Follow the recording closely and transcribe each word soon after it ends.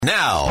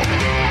Now,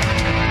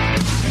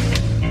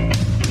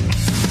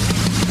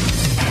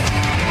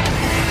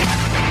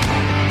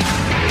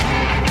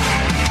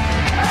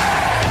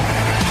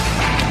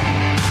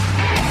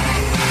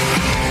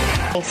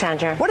 Thanks,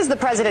 Sandra. What is the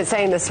president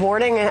saying this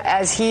morning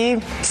as he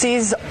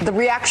sees the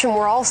reaction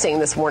we're all seeing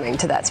this morning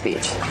to that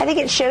speech? I think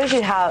it shows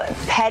you how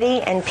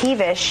petty and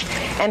peevish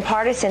and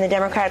partisan the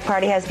Democratic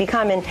Party has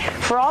become. And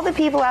for all the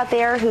people out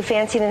there who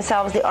fancy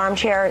themselves the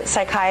armchair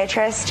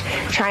psychiatrist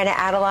trying to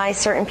analyze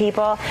certain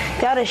people,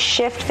 they ought to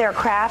shift their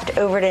craft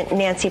over to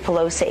Nancy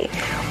Pelosi.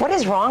 What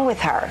is wrong with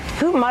her?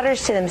 Who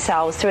mutters to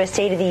themselves through a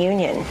State of the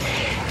Union?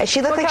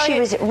 She looked like she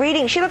was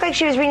reading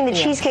the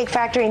Cheesecake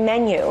Factory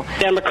menu.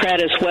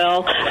 Democrat as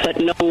well, but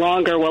no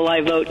longer will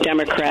I vote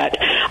Democrat.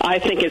 I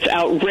think it's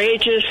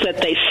outrageous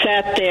that they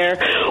sat there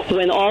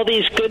when all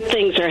these good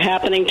things are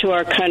happening to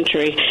our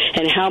country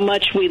and how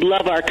much we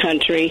love our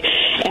country,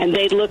 and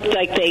they looked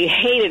like they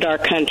hated our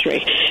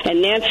country.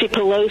 And Nancy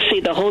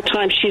Pelosi, the whole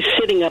time she's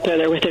sitting up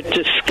there with a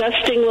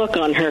disgusting look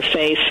on her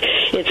face,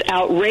 it's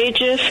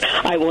outrageous.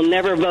 I will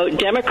never vote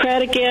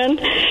Democrat again,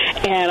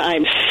 and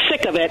I'm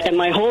sick of it, and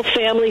my whole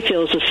family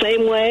feels the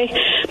same way.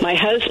 My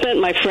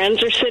husband, my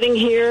friends are sitting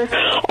here,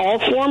 all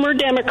former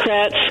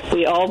Democrats.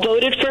 We all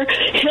voted for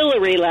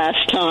Hillary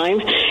last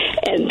time,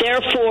 and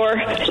therefore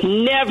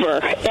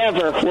never,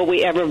 ever will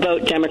we ever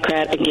vote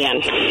Democrat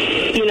again.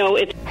 You know,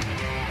 it's...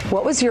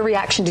 What was your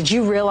reaction? Did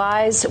you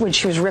realize when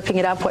she was ripping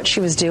it up what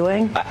she was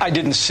doing? I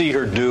didn't see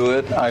her do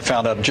it. I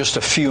found out just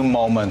a few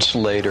moments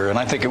later, and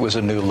I think it was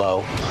a new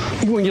low.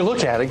 When you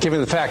look at it, given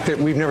the fact that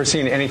we've never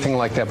seen anything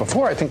like that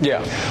before, I think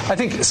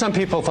some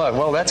people thought,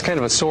 well, that's kind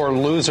of a sore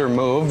loser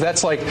move.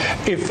 That's like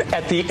if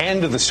at the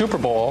end of the Super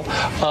Bowl,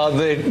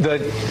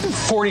 the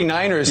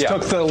 49ers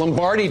took the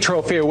Lombardi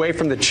trophy away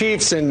from the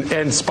Chiefs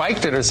and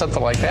spiked it or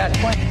something like that.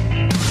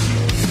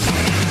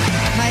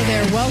 Hi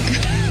there.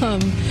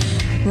 Welcome.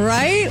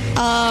 Right?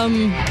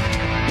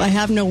 I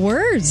have no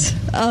words.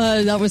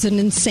 That was an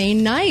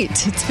insane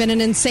night. It's been an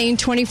insane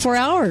 24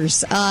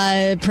 hours.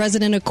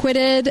 President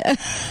acquitted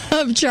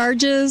of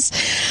charges.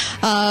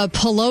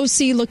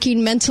 Pelosi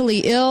looking mentally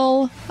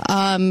ill.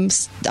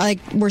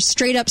 We're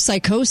straight up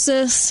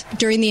psychosis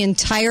during the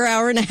entire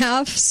hour and a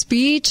half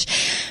speech.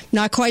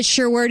 Not quite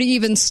sure where to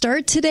even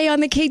start today on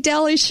the Kate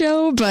Daly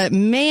Show, but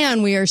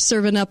man, we are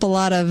serving up a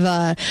lot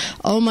of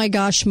oh my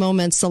gosh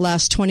moments the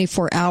last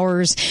 24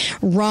 hours.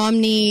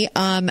 Romney,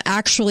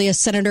 actually a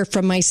senator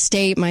from my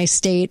state,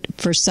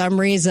 for some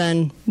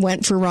reason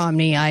went for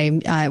Romney. I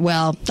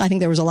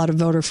think there was a lot of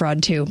voter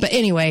fraud too. But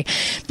anyway,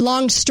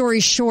 long story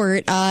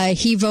short,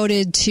 he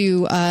voted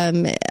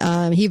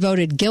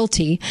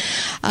guilty,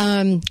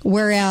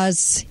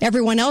 whereas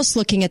everyone else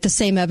looking at the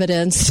same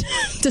evidence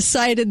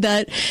decided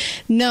that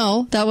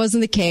no, that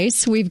wasn't the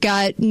case. We've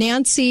got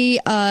Nancy,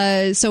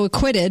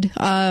 acquitted,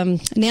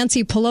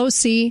 Nancy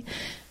Pelosi.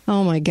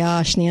 Oh, my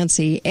gosh,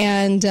 Nancy.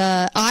 And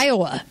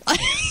Iowa.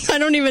 I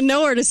don't even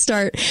know where to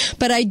start.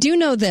 But I do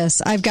know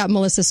this. I've got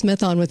Melissa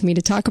Smith on with me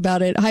to talk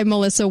about it. Hi,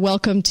 Melissa.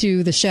 Welcome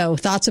to the show.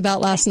 Thoughts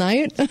about last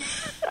night?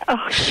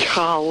 Oh,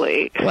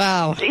 golly.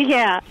 Wow.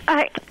 Yeah.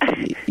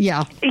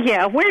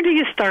 Yeah. Where do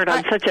you start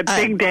on such a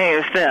big day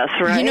as this,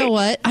 right? You know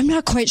what? I'm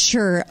not quite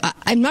sure.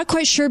 I'm not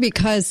quite sure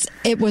because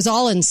it was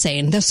all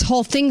insane. This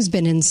whole thing's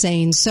been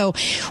insane. So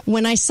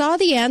when I saw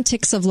the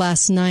antics of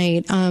last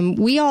night,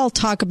 we all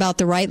talk about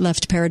the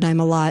right-left paradigm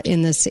a lot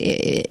in this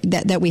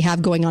that we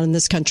have going on in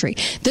this country.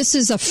 This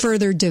is a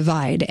further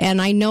divide,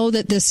 and I know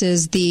that this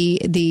is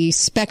the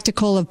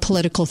spectacle of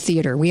political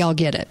theater. We all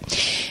get it.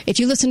 If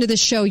you listen to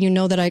this show, you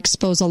know that I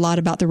expose a lot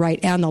about the right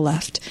and the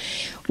left.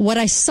 What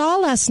I saw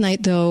last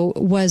night, though,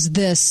 was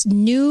this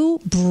new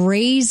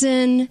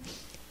brazen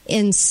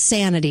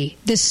insanity.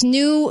 This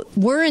new,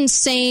 we're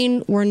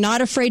insane. We're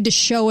not afraid to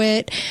show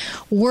it.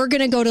 We're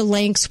going to go to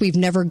lengths we've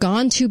never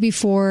gone to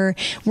before.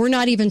 We're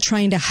not even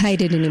trying to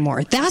hide it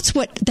anymore. That's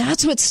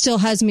what still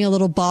has me a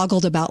little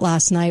boggled about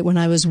last night when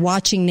I was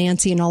watching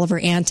Nancy and all of her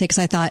antics.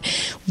 I thought,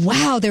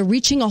 wow, they're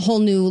reaching a whole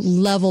new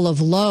level of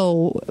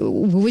low,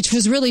 which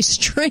was really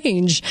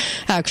strange,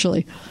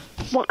 actually.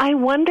 Well, I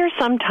wonder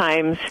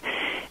sometimes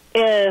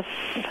if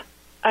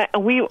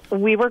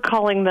we were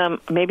calling them,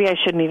 maybe I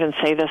shouldn't even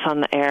say this on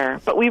the air,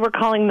 but we were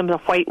calling them the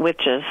white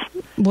witches.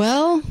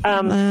 Well,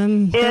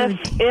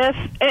 if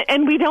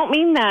and we don't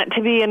mean that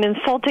to be an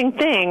insulting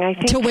thing. I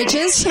think to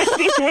witches,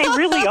 they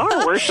really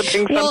are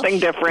worshiping something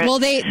different. Well,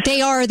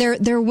 they are.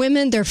 They're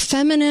women. They're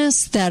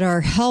feminists that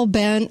are hell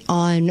bent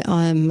on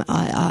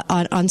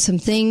some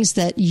things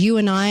that you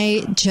and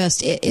I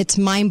just it's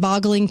mind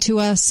boggling to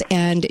us.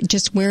 And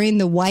just wearing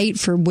the white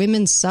for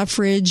women's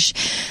suffrage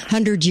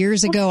 100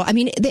 years ago. I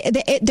mean,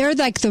 they're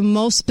like the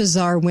most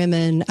bizarre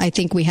women I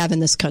think we have in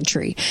this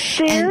country.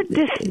 Their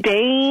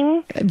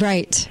disdain,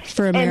 right,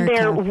 for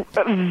America,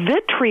 and their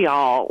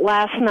vitriol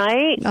last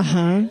night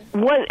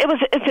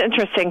it's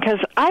interesting because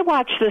I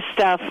watch this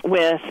stuff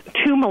with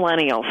two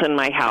millennials in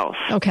my house.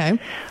 Okay,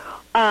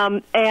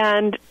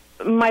 and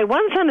my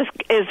one son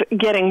is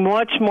getting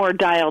much more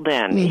dialed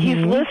in. Mm-hmm. He's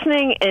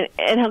listening,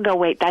 and he'll go,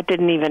 wait, that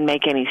didn't even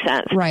make any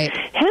sense. Right.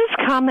 His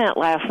comment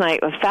last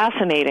night was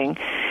fascinating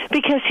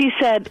because he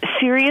said,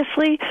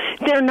 seriously,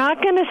 they're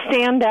not going to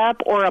stand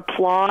up or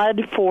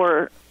applaud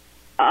for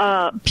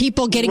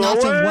people getting off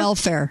of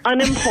welfare,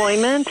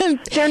 unemployment.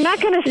 They're not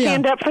going to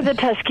stand up for the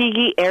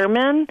Tuskegee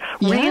Airmen,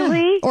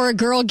 really, or a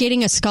girl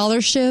getting a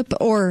scholarship,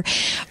 or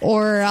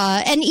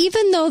and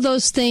even though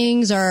those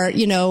things are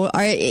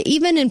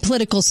even in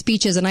political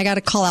speeches, and I got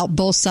to call out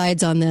both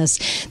sides on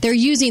this, they're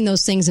using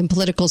those things in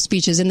political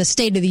speeches in the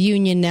State of the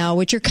Union now,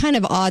 which are kind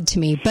of odd to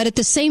me. But at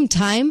the same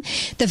time,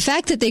 the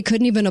fact that they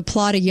couldn't even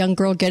applaud a young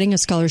girl getting a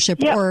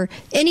scholarship or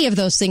any of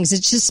those things,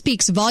 it just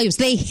speaks volumes.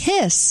 They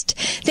hissed.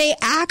 They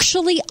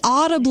actually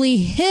audibly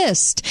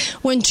hissed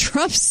when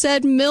Trump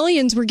said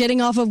millions were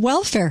getting off of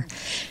welfare.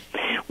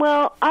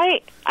 Well,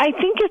 I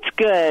think it's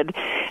good,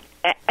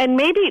 and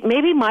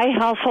maybe my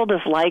household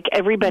is like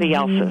everybody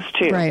else's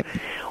too. Right.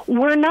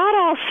 We're not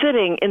all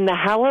sitting in the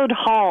hallowed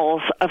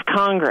halls of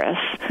Congress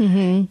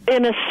in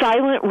a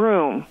silent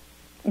room.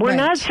 We're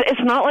not.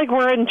 It's not like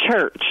we're in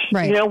church,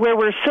 where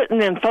we're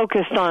sitting and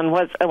focused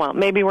on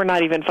maybe we're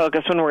not even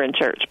focused when we're in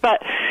church,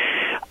 but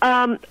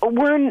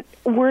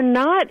we're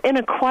not in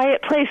a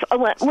quiet place.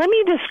 Let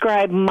me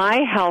describe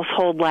my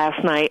household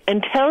last night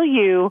and tell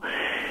you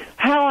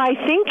how I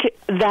think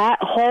that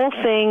whole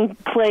thing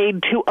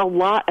played to a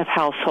lot of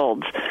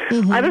households.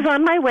 I was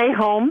on my way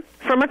home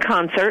from a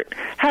concert,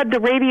 had the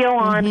radio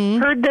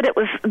on, heard that it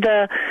was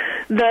that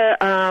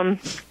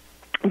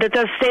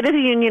the State of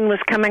the Union was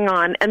coming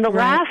on, and the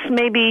last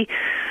maybe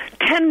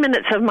 10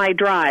 minutes of my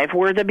drive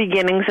were the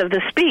beginnings of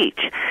the speech.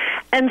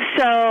 And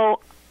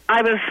so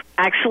I was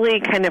actually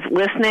kind of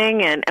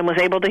listening and was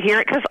able to hear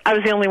it because I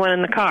was the only one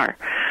in the car.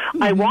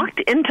 I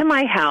walked into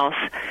my house,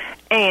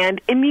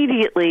 and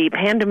immediately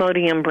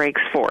pandemonium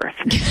breaks forth.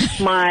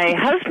 My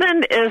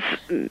husband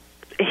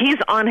he's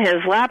on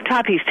his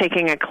laptop. He's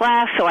taking a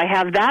class, so I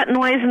have that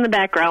noise in the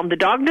background. The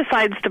dog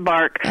decides to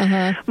bark.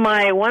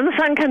 My one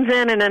son comes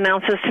in and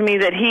announces to me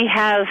that he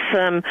has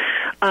some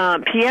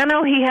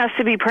piano he has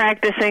to be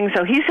practicing,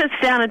 so he sits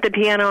down at the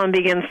piano and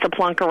begins to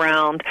plunk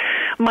around.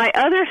 My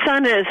other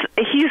son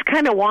he's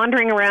kind of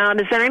wandering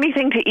around. Is there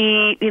anything to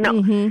eat?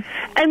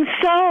 And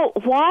so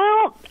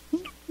while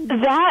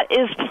that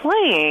is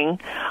playing,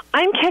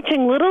 I'm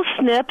catching little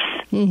snips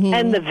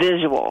and the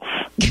visuals.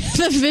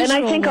 And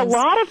I think a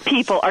lot of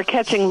people are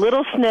catching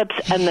little snips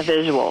and the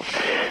visuals.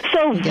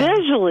 So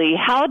visually,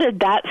 how did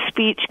that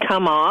speech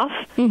come off?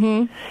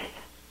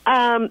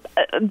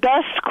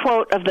 Best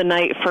quote of the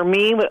night for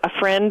me, a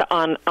friend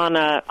on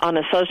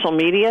a social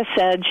media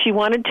said she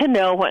wanted to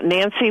know what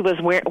Nancy was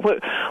wearing,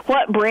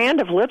 what brand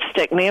of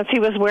lipstick Nancy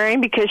was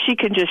wearing, because she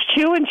could just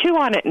chew and chew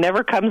on it, and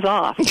never comes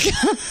off.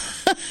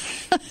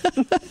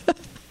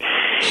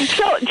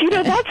 So,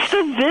 that's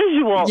the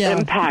visual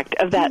impact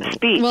of that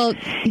speech. Well,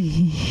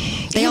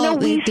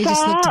 they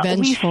just looked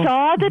vengeful. We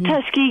saw the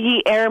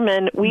Tuskegee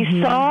Airmen.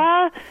 We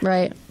saw...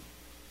 Right.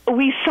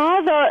 We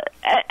saw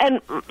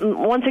and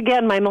once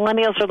again, my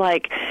millennials are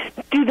like,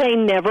 do they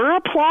never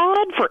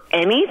applaud for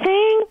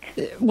anything?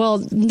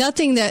 Well,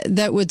 nothing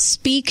that would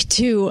speak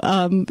to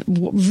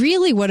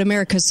really what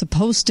America's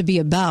supposed to be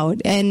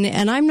about.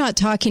 And I'm not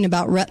talking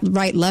about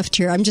right, left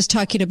here. I'm just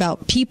talking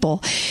about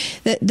people.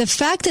 The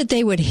fact that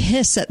they would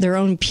hiss at their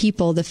own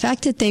people, the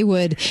fact that they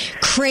would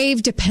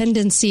crave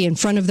dependency in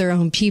front of their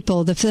own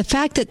people, the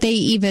fact that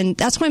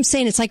that's why I'm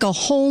saying it's like a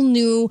whole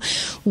new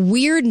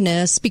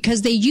weirdness,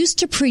 because they used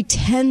to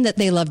pretend that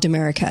they loved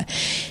America.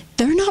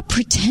 They're not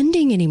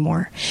pretending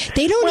anymore.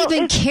 They don't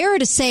even care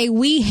to say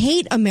we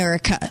hate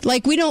America.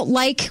 Like we don't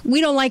like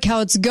how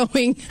it's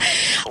going.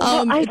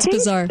 It's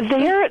bizarre.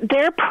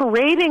 They're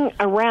parading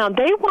around.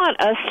 They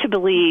want us to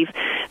believe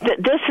that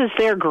this is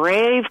their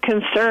grave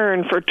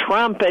concern for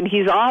Trump, and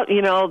he's off.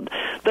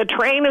 The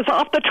train is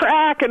off the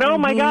track, and oh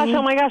my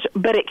gosh.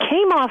 But it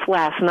came off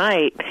last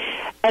night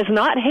as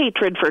not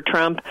hatred for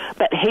Trump,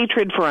 but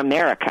hatred for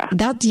America.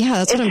 That's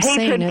what I'm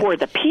saying. It's hatred for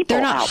the people.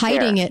 They're not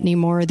hiding it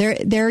anymore.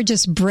 They're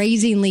just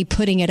brazenly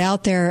putting it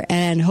out there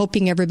and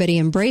hoping everybody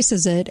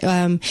embraces it.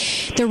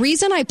 The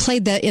reason I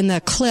played that in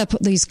the clip,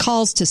 these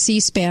calls to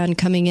C-SPAN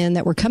coming in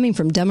that were coming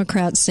from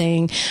Democrats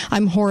saying,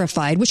 I'm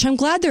horrified, which I'm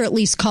glad they're at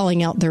least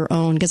calling out their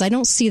own, because I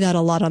don't see that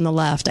a lot on the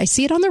left. I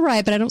see it on the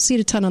right, but I don't see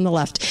it a ton on the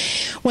left.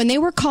 When they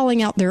were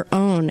calling out their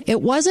own,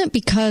 it wasn't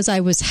because I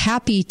was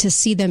happy to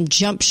see them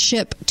jump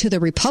ship to the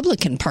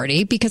Republican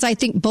Party, because I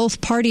think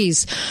both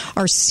parties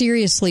are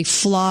seriously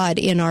flawed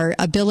in our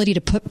ability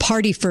to put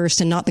party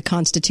first and not the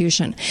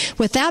Constitution.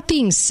 With that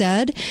being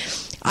said,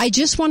 I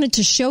just wanted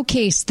to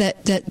showcase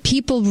that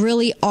people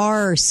really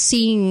are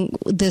seeing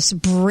this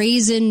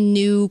brazen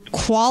new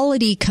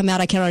quality come out.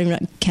 I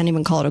can't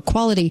even call it a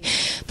quality,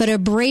 but a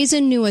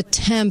brazen new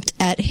attempt attempt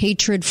at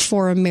hatred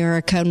for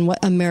America and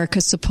what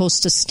America's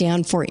supposed to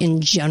stand for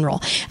in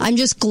general. I'm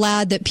just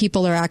glad that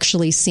people are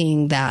actually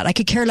seeing that. I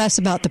could care less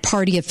about the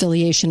party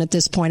affiliation at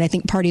this point. I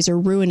think parties are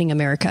ruining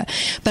America.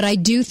 But I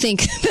do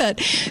think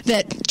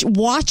that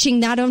watching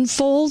that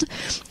unfold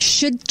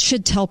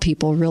should tell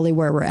people really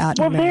where we're at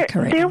in America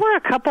right now. There were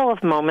a couple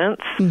of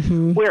moments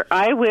where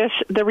I wish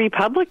the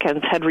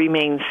Republicans had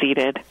remained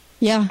seated.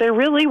 Yeah. There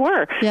really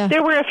were. Yeah.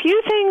 There were a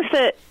few things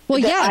that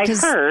I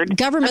heard.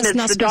 Government's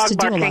not supposed to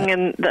do a lot. The dog barking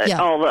and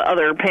all the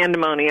other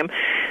pandemonium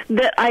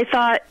that I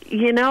thought,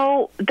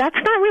 that's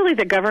not really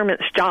the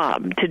government's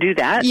job to do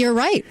that. You're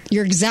right.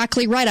 You're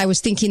exactly right. I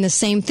was thinking the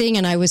same thing,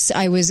 and I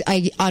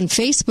on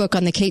Facebook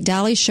on the Kate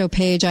Daly Show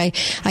page, I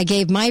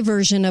gave my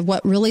version of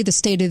what really the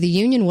State of the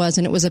Union was,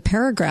 and it was a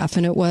paragraph,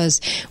 and it was,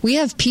 we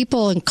have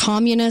people and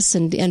communists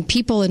and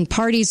people in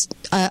parties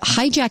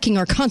hijacking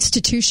our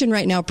Constitution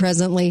right now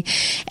presently,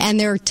 and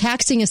they're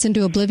taxing us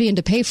into oblivion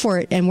to pay for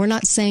it, and we're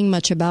not saying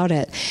much about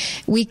it.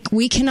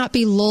 We cannot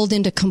be lulled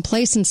into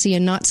complacency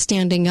and not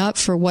standing up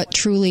for what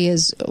truly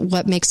is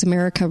what makes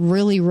America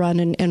really run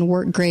and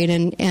work great,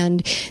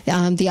 and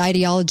the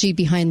ideology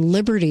behind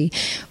liberty.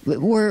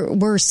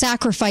 We're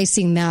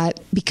sacrificing that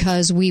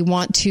because we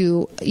want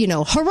to,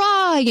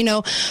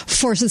 hurrah,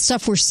 for the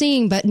stuff we're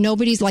seeing, but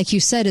nobody's, like you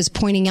said, is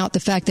pointing out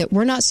the fact that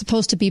we're not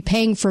supposed to be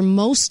paying for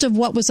most of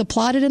what was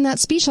applauded in that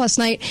speech last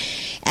night.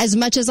 As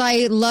much as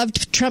I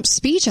loved Trump's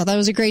speech, I thought it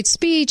was a great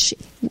speech,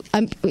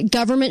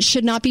 government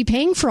should not be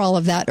paying for all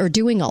of that or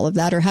doing all of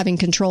that or having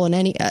control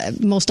in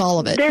most all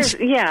of it.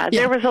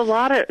 There was a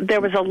lot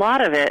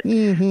of it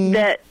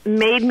that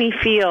made me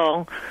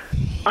feel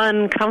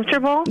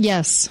uncomfortable.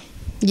 Yes.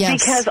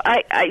 Because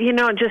I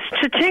just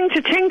cha-ching,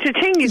 cha-ching,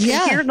 cha-ching, you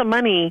can hear the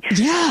money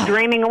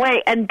draining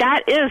away. And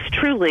that is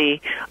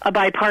truly a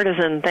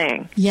bipartisan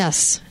thing.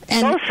 Yes.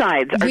 And both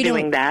sides are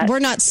doing that. We're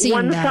not seeing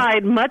one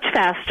side much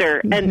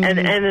faster and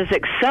is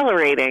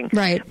accelerating.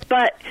 Right.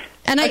 But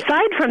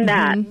aside from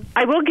that,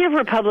 I will give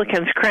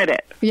Republicans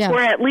credit for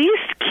at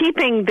least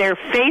keeping their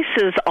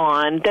faces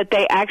on that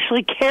they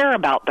actually care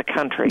about the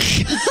country.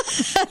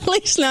 At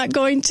least not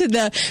going to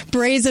the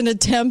brazen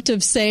attempt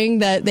of saying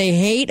that they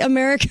hate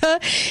America.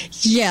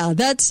 Yeah,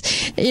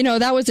 that's,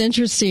 that was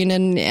interesting,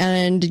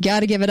 and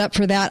got to give it up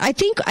for that. I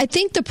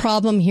think the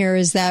problem here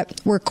is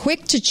that we're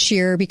quick to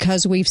cheer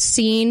because we've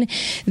seen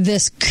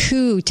this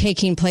coup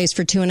taking place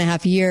for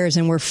 2.5 years,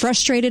 and we're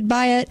frustrated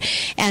by it.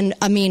 And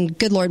I mean,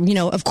 good Lord,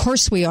 of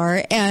course we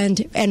are, and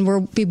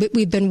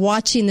we've been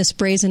watching this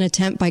brazen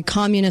attempt by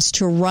communists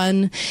to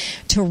run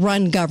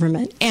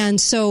government, and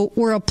so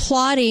we're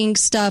applauding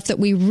stuff that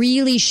we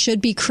really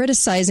should be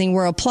criticizing.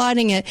 We're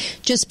applauding it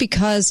just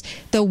because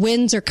the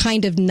wins are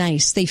kind of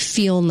nice; they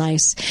feel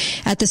nice.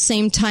 At the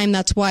same time,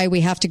 that's why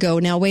we have to go,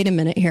 now wait a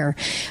minute here.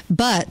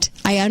 But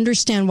I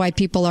understand why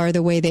people are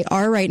the way they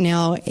are right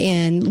now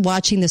in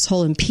watching this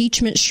whole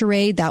impeachment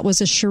charade. That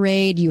was a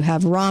charade. You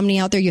have Romney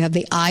out there. You have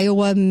the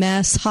Iowa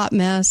hot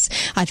mess.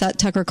 I thought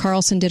Tucker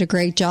Carlson did a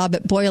great job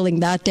at boiling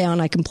that down.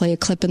 I can play a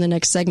clip in the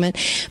next segment.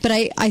 But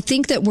I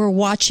think that we're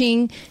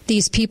watching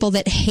these people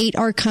that hate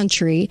our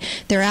country.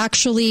 They're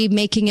actually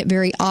making it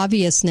very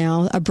obvious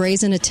now, a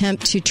brazen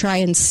attempt to try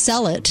and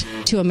sell it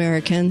to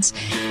Americans.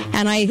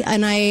 And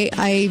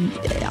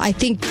I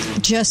think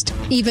just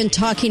even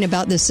talking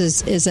about this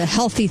is a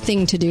healthy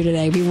thing to do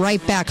today. I'll be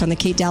right back on the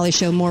Kate Daly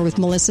Show. More with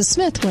Melissa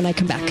Smith when I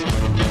come back.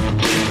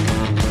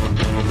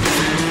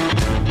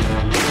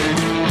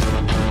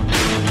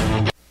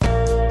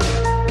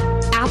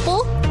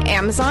 Apple,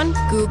 Amazon,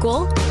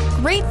 Google,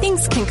 great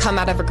things can come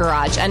out of a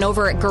garage. And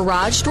over at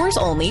Garage Doors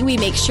Only, we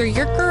make sure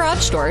your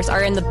garage doors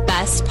are in the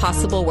best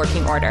possible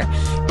working order.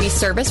 We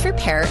service,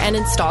 repair, and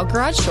install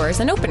garage doors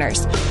and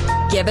openers.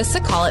 Give us a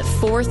call at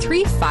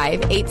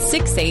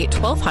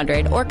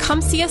 435-868-1200 or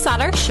come see us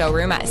at our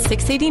showroom at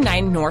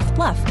 689 North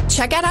Bluff.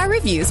 Check out our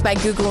reviews by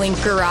Googling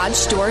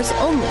Garage Doors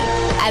Only.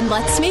 And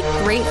let's make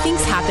great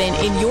things happen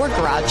in your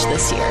garage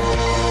this year.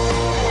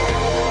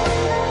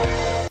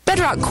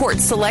 Bedrock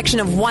Quartz selection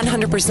of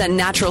 100%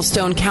 natural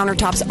stone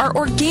countertops are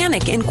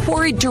organic and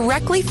quarried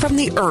directly from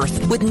the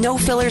earth with no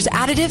fillers,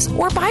 additives,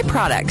 or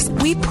byproducts.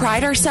 We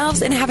pride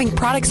ourselves in having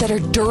products that are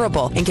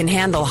durable and can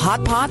handle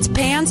hot pots,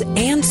 pans,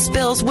 and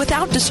spills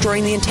without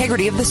destroying the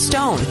integrity of the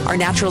stone. Our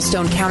natural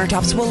stone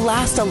countertops will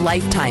last a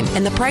lifetime,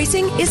 and the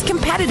pricing is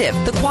competitive.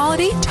 The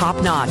quality,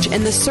 top-notch,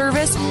 and the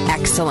service,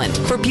 excellent.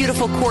 For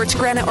beautiful quartz,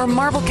 granite, or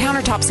marble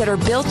countertops that are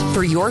built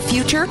for your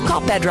future,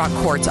 call Bedrock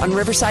Quartz on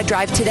Riverside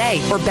Drive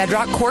today or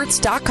bedrockquartz.com.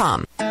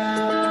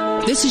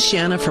 This is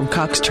Shanna from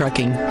Cox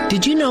Trucking.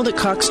 Did you know that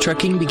Cox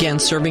Trucking began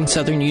serving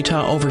Southern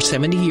Utah over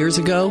 70 years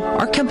ago?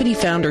 Our company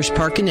founders,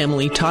 Park and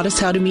Emily, taught us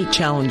how to meet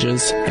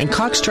challenges, and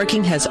Cox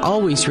Trucking has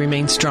always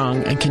remained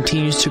strong and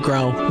continues to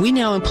grow. We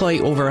now employ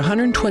over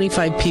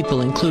 125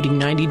 people, including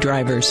 90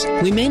 drivers.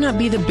 We may not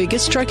be the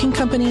biggest trucking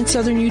company in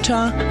Southern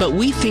Utah, but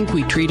we think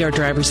we treat our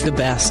drivers the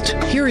best.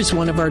 Here is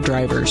one of our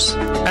drivers.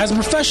 As a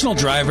professional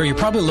driver, you're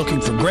probably looking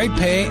for great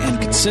pay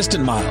and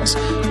consistent miles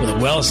with a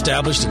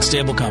well-established and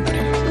stable company.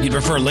 You'd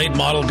prefer late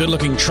model,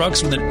 good-looking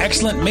trucks with an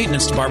excellent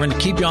maintenance department to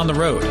keep you on the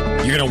road.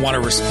 You're going to want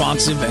a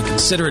responsive and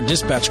considerate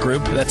dispatch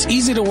group that's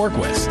easy to work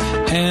with.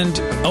 And,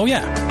 oh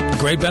yeah,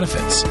 great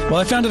benefits. Well,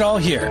 I found it all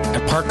here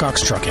at Park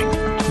Cox Trucking.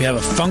 We have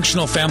a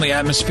functional family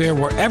atmosphere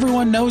where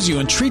everyone knows you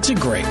and treats you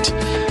great.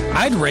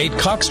 I'd rate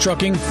Cox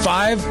Trucking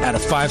 5 out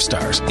of 5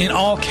 stars in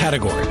all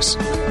categories.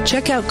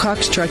 Check out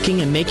Cox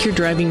Trucking and make your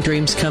driving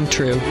dreams come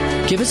true.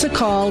 Give us a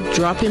call,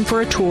 drop in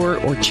for a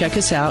tour, or check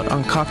us out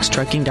on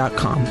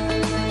coxtrucking.com.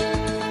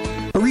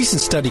 A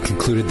recent study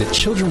concluded that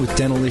children with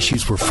dental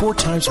issues were 4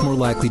 times more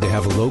likely to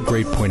have a low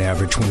grade point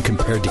average when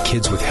compared to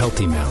kids with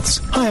healthy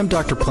mouths. Hi, I'm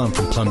Dr. Plum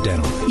from Plum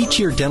Dental. Each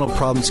year, dental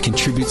problems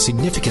contribute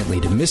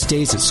significantly to missed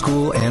days at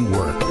school and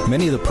work.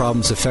 Many of the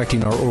problems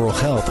affecting our oral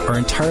health are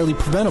entirely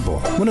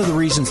preventable. One of the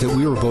reasons that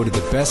we were voted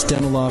the best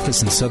dental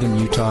office in southern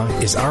Utah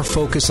is our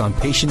focus on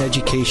patient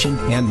education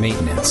and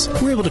maintenance.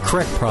 We're able to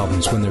correct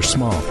problems when they're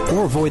small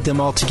or avoid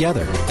them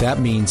altogether. That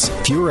means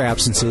fewer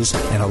absences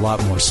and a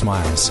lot more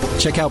smiles.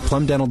 Check out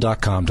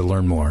plumdental.com to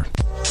learn more.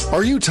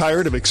 Are you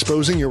tired of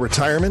exposing your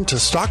retirement to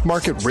stock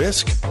market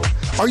risk?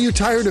 Are you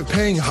tired of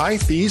paying high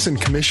fees and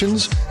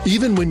commissions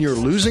even when you're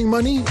losing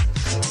money?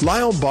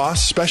 Lyle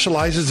Boss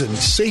specializes in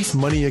safe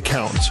money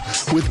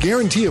accounts with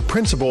guarantee of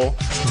principal,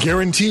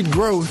 guaranteed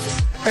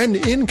growth, and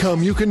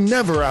income you can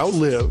never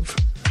outlive.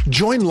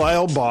 Join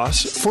Lyle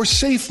Boss for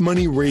Safe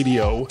Money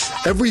Radio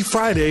every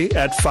Friday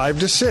at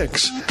 5 to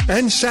 6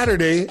 and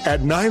Saturday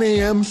at 9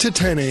 a.m. to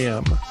 10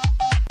 a.m.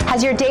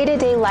 Has your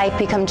day-to-day life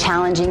become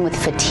challenging with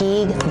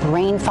fatigue,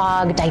 brain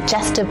fog,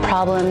 digestive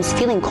problems,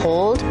 feeling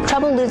cold,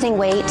 trouble losing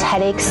weight,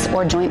 headaches,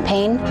 or joint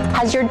pain?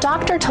 Has your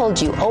doctor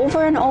told you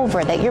over and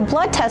over that your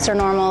blood tests are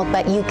normal,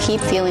 but you keep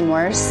feeling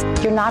worse?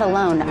 You're not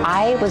alone.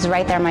 I was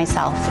right there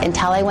myself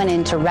until I went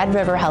into Red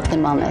River Health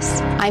and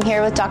Wellness. I'm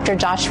here with Dr.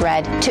 Josh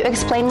Red to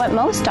explain what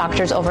most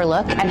doctors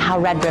overlook and how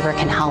Red River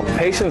can help.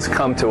 Patients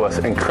come to us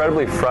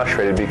incredibly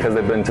frustrated because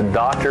they've been to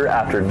doctor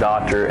after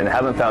doctor and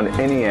haven't found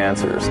any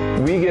answers.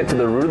 We get to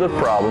the root of the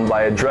problem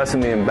by addressing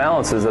the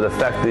imbalances that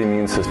affect the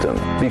immune system.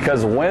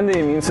 Because when the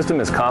immune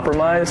system is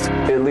compromised,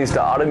 it leads to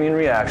autoimmune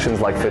reactions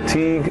like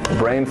fatigue,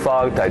 brain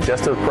fog,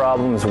 digestive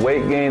problems,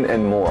 weight gain,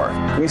 and more.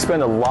 We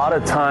spend a lot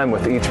of time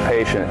with each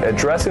patient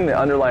addressing the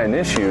underlying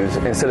issues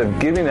instead of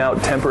giving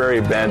out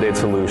temporary Band-Aid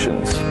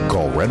solutions.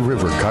 Call Red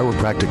River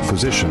Chiropractic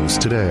Physicians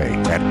today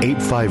at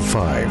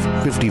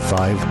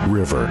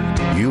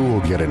 855-55-RIVER. You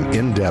will get an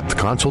in-depth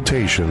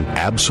consultation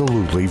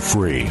absolutely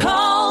free.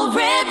 Call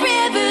Red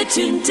River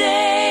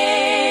today.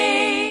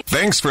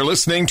 Thanks for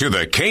listening to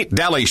The Kate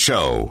Daly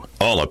Show.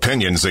 All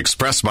opinions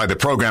expressed by the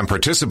program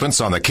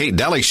participants on The Kate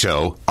Daly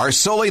Show are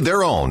solely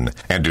their own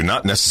and do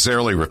not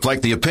necessarily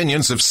reflect the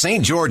opinions of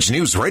St. George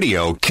News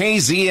Radio,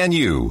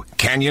 KZNU,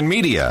 Canyon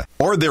Media,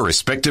 or their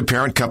respective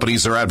parent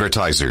companies or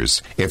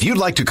advertisers. If you'd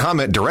like to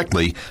comment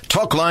directly,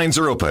 talk lines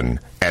are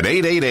open at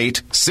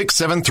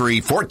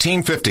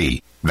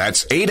 888-673-1450.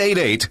 That's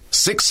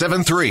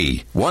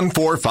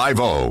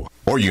 888-673-1450.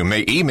 Or you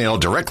may email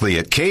directly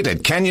at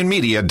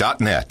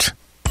kate@canyonmedia.net.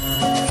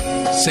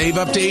 Save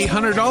up to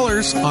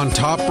 $800 on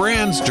top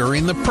brands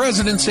during the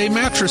President's Day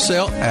mattress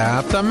sale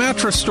at the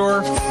Mattress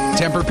Store.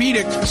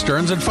 Tempur-Pedic,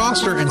 Stearns &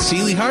 Foster, and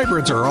Sealy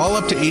Hybrids are all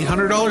up to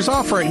 $800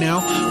 off right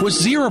now with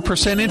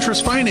 0%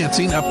 interest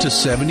financing up to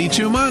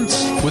 72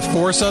 months. With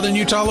 4 Southern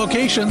Utah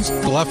locations,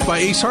 Bluff by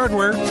Ace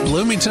Hardware,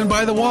 Bloomington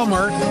by the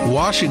Walmart,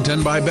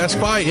 Washington by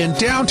Best Buy, and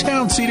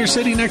downtown Cedar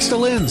City next to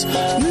Lynn's.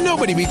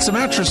 Nobody beats the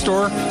Mattress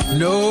Store.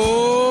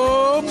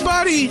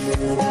 Nobody!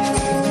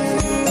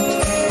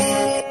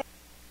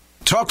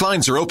 Talk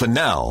lines are open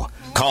now.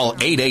 Call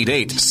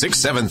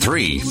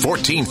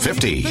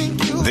 888-673-1450.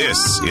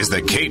 This is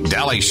The Kate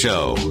Daly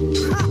Show.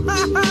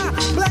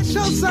 Bless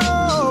your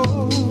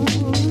soul.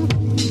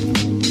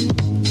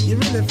 You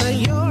really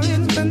think you're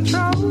in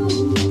control?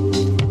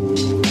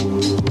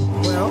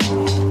 Well,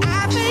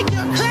 I think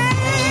you're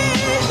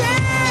crazy.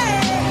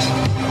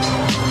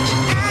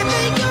 I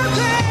think you're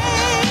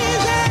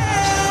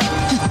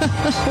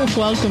crazy.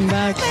 Welcome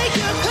back.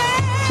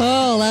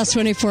 Oh, last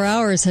 24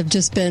 hours have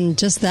just been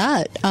just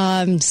that.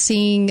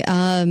 Seeing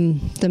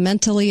the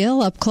mentally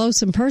ill up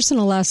close and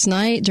personal last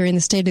night during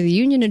the State of the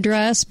Union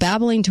address,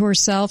 babbling to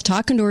herself,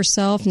 talking to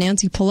herself,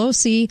 Nancy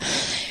Pelosi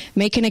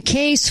making a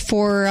case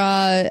for,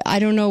 I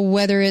don't know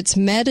whether it's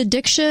med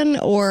addiction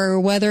or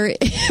whether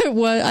it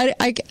was,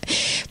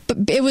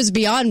 it was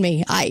beyond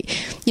me.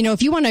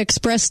 If you want to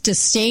express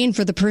disdain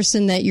for the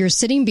person that you're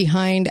sitting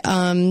behind,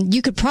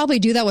 you could probably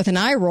do that with an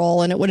eye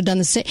roll and it would have done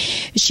the same.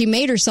 She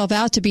made herself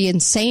out to be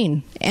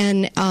insane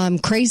and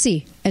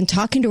crazy and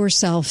talking to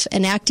herself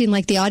and acting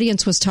like the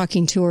audience was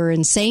talking to her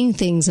and saying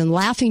things and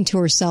laughing to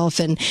herself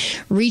and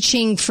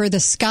reaching for the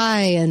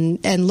sky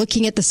and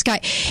looking at the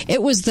sky.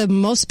 It was the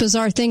most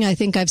bizarre thing I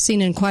think I've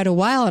seen in quite a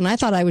while. And I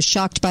thought I was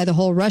shocked by the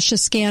whole Russia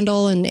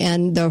scandal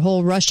and the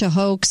whole Russia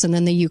hoax and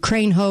then the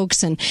Ukraine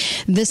hoax and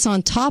this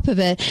on top of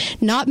it.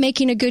 Not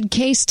making a good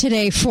case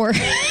today for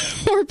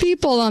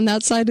people on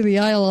that side of the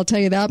aisle, I'll tell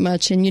you that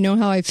much. And you know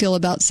how I feel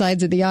about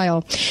sides of the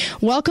aisle.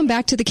 Welcome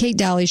back to the Kate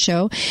Daly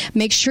Show.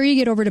 Make sure you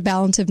get over to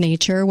Balance Balance of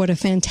Nature. What a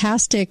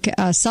fantastic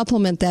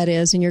supplement that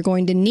is, and you're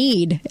going to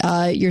need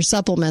your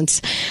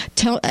supplements.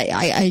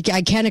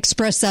 I can't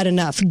express that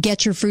enough.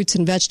 Get your fruits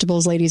and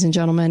vegetables, ladies and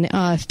gentlemen.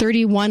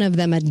 31 of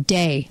them a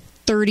day.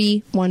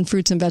 31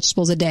 fruits and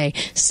vegetables a day.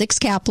 6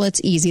 caplets,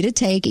 easy to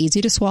take,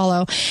 easy to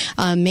swallow.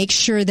 Make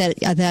sure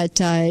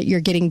that you're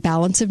getting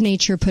Balance of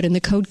Nature. Put in the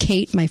code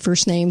KATE, my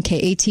first name,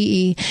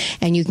 KATE,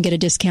 and you can get a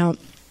discount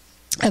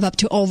of up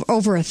to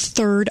over a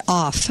third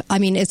off. I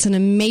mean, it's an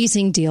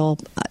amazing deal.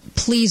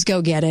 Please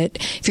go get it.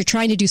 If you're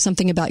trying to do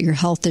something about your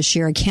health this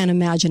year, I can't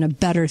imagine a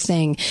better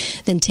thing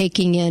than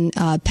taking in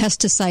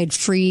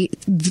pesticide-free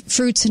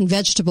fruits and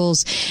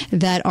vegetables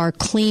that are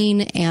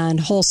clean and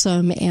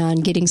wholesome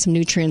and getting some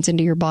nutrients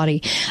into your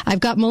body. I've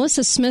got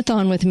Melissa Smith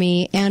on with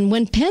me, and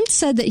when Pence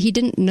said that he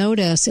didn't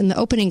notice, in the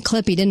opening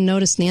clip, he didn't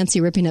notice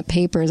Nancy ripping up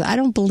papers, I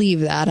don't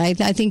believe that. I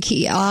think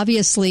he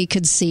obviously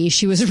could see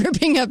she was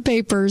ripping up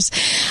papers.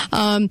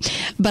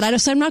 But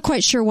I'm not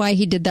quite sure why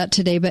he did that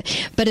today.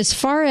 But as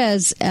far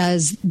as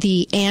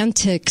the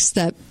antics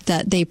that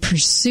they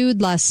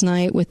pursued last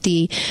night with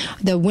the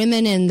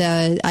women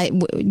and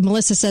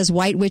Melissa says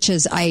white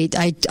witches, I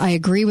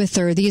agree with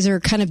her. These are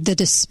kind of the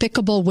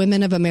Despicable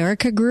Women of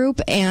America group,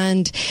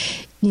 and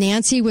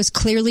Nancy was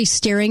clearly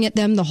staring at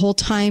them the whole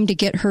time to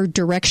get her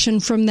direction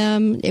from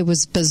them. It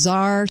was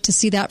bizarre to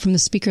see that from the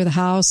Speaker of the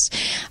House.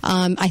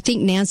 I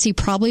think Nancy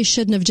probably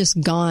shouldn't have just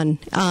gone.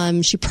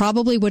 She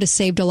probably would have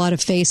saved a lot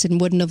of face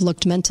and wouldn't have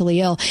looked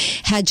mentally ill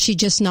had she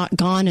just not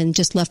gone and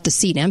just left the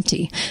seat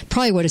empty.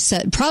 Probably would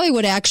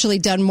have actually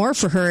done more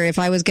for her if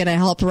I was going to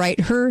help write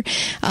her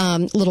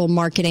little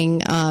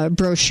marketing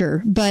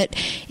brochure. But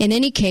in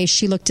any case,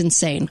 she looked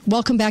insane.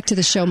 Welcome back to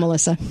the show,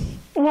 Melissa.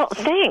 Well,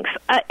 thanks.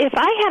 If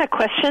I had a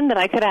question that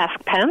I could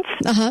ask Pence,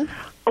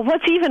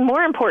 what's even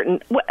more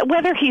important,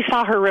 whether he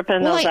saw her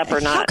ripping those up or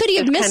not. How could he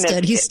have missed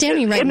it? He's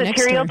standing right next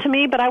to her. Immaterial to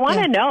me, but I want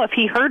to know if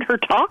he heard her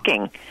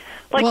talking.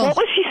 What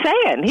was she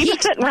saying? He was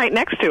sitting right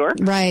next to her.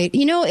 Right.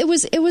 You know, it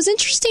was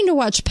interesting to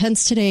watch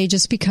Pence today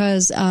just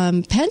because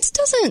Pence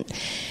doesn't...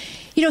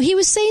 You know, he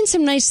was saying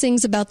some nice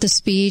things about the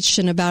speech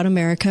and about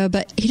America,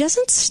 but he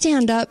doesn't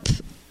stand up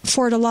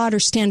for it a lot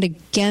or stand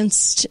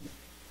against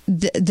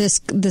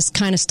this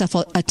kind of stuff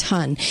a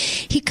ton.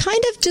 He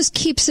kind of just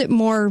keeps it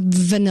more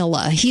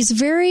vanilla. He's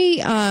very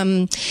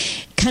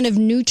kind of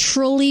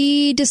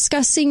neutrally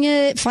discussing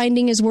it,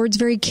 finding his words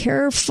very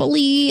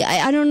carefully.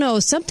 I don't know.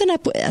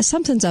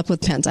 Something's up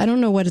with Pence. I don't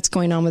know what's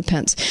going on with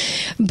Pence.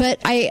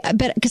 But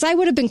because I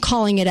would have been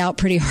calling it out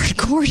pretty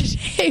hardcore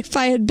today if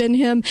I had been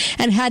him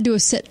and had to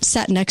have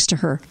sat next to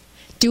her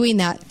doing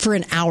that for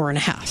an hour and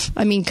a half.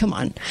 I mean, come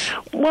on.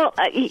 Well,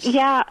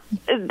 yeah,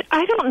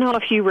 I don't know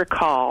if you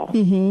recall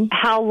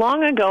how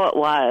long ago it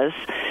was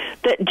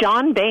that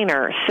John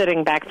Boehner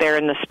sitting back there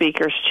in the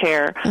speaker's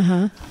chair,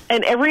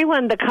 and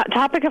everyone, the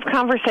topic of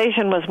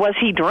conversation was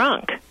he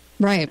drunk?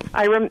 Right.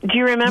 Do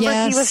you remember?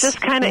 Yes, he was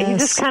just kind of, he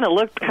just kind of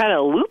looked kind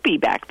of loopy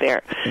back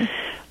there.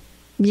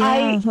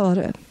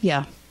 Yeah.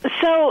 Yeah.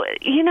 So,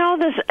 you know,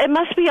 it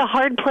must be a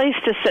hard place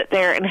to sit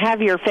there and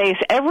have your face.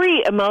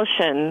 Every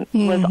emotion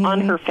was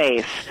on her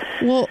face.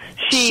 Well,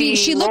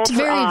 she looked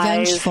very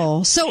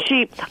vengeful. So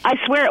I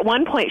swear at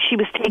one point she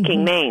was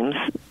taking names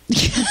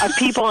of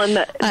people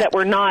that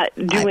were not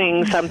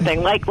doing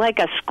something like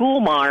a school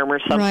marm or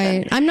something.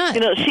 Right. I'm not.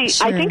 You know,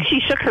 sure. I think she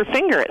shook her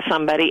finger at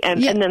somebody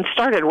and then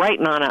started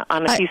writing on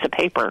a piece of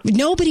paper.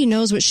 Nobody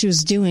knows what she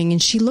was doing,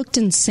 and she looked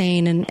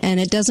insane, and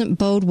it doesn't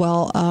bode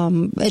well.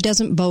 It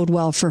doesn't bode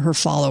well for her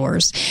followers.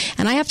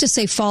 And I have to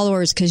say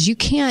followers because you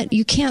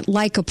can't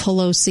like a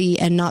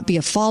Pelosi and not be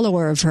a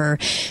follower of her,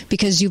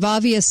 because you've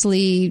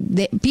obviously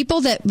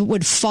people that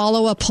would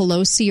follow a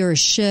Pelosi or a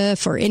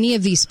Schiff or any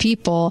of these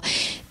people,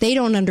 they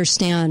don't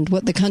understand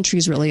what the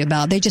country's really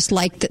about. They just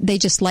like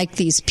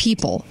these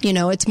people. You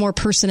know, it's more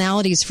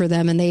personalities for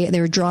them, and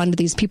they're drawn to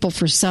these people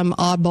for some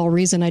oddball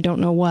reason. I don't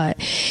know what.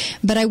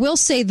 But I will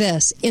say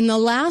this: in the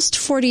last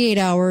 48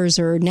 hours,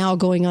 or now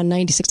going on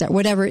 96 hours,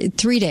 whatever,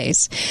 3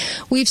 days,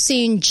 we've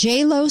seen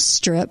J-Lo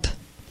strip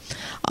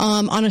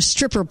on a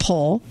stripper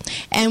pole,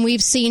 and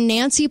we've seen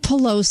Nancy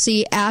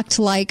Pelosi act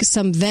like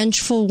some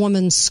vengeful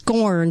woman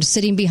scorned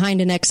sitting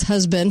behind an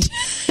ex-husband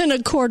in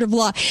a court of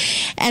law.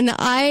 And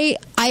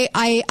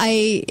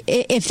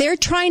if they're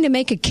trying to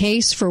make a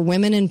case for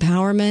women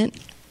empowerment,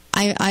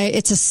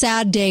 it's a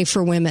sad day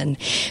for women,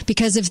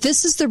 because if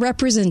this is the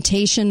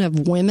representation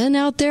of women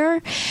out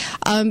there,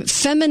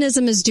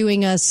 feminism is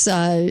doing us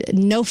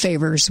no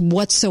favors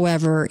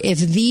whatsoever. If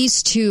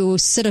these two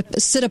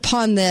sit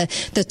upon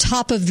the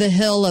top of the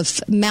hill of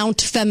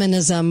Mount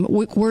Feminism,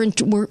 we're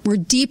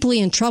deeply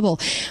in trouble,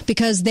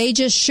 because they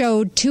just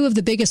showed two of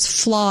the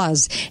biggest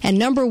flaws. And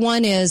number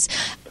one is,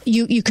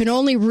 you can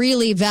only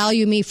really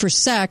value me for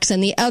sex,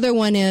 and the other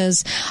one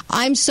is,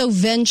 I'm so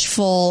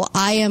vengeful.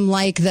 I am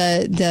like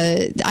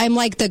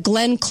the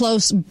Glenn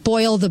Close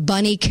Boyle the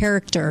Bunny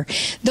character.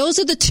 Those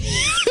are the two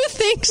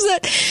things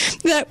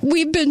that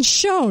we've been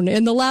shown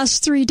in the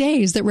last 3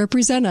 days that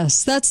represent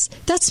us. That's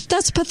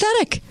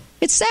pathetic.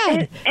 It's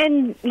sad.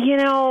 And you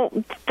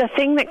know, the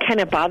thing that kind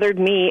of bothered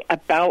me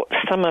about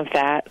some of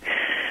that,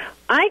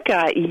 I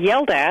got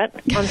yelled at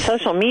on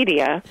social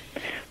media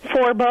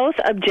for both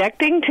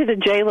objecting to the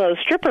J-Lo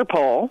stripper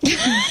pole.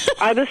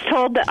 I was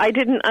told that I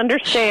didn't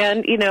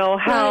understand, you know,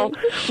 how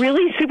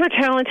really super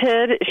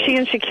talented she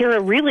and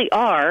Shakira really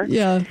are.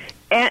 Yeah.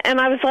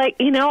 And I was like,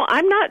 you know,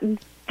 I'm not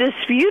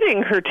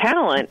disputing her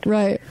talent.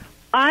 Right.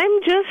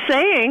 I'm just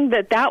saying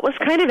that was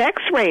kind of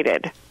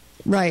X-rated.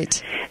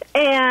 Right.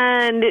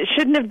 And it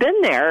shouldn't have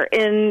been there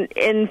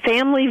in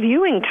family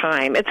viewing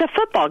time. It's a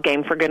football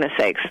game, for goodness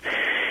sakes.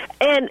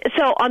 And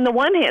so on the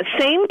one hand,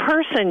 same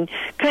person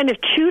kind of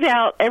chewed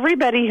out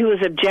everybody who was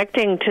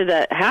objecting to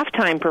the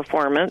halftime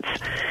performance.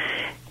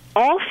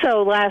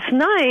 Also, last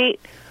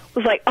night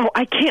was like, oh,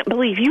 I can't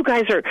believe you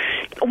guys are,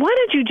 why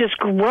don't you just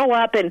grow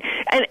up and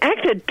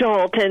act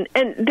adult, and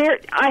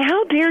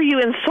how dare you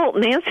insult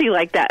Nancy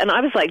like that? And I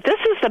was like, this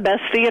is the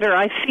best theater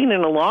I've seen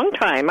in a long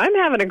time. I'm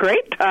having a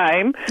great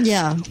time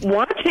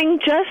watching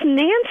just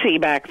Nancy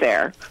back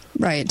there.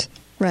 Right.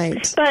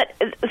 Right. But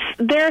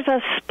there's a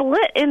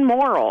split in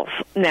morals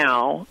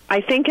now,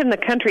 I think, in the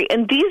country,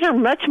 and these are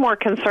much more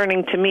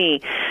concerning to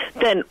me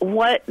than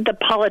what the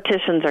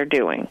politicians are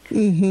doing.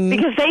 Mm-hmm.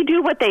 Because they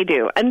do what they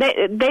do, and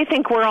they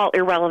think we're all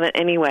irrelevant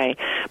anyway.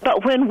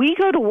 But when we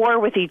go to war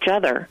with each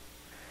other,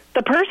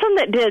 the person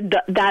that did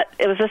that,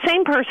 it was the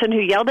same person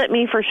who yelled at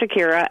me for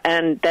Shakira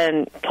and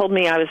then told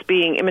me I was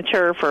being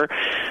immature for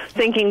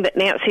thinking that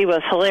Nancy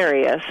was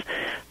hilarious,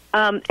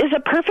 is a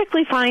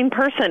perfectly fine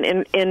person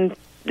in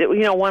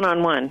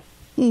one-on-one.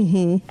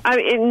 Mm-hmm. I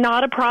mean,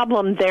 not a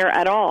problem there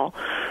at all.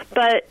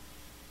 But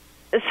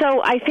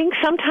so I think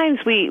sometimes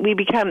we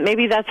become,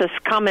 maybe that's a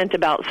comment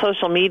about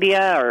social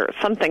media or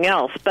something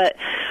else, but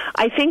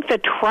I think the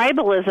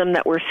tribalism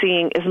that we're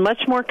seeing is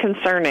much more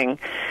concerning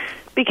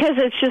because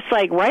it's just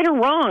like, right or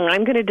wrong,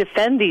 I'm going to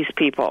defend these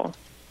people.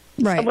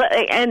 Right.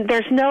 And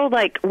there's no,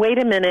 like, wait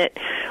a minute,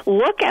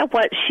 look at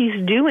what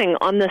she's doing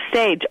on the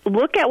stage.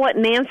 Look at what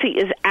Nancy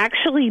is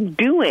actually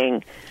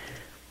doing.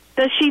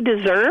 Does she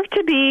deserve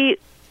to be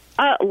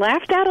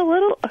laughed at a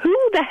little?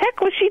 Who the heck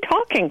was she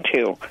talking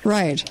to?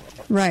 Right.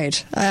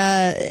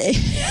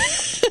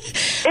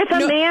 If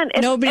a man...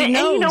 Nobody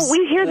knows. And, you know,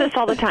 we hear this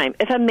all the time.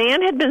 If a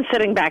man had been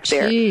sitting back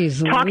there,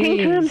 talking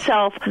to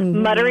himself,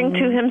 muttering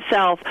to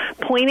himself,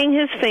 pointing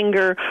his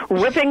finger,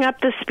 ripping up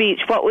the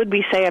speech, what would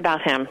we say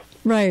about him?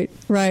 Right.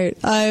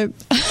 I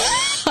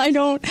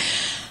don't...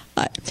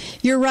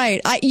 You're right.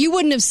 You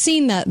wouldn't have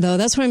seen that, though.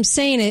 That's what I'm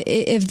saying.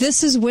 If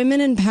this is women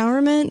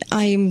empowerment,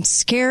 I'm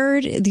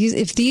scared.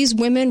 If these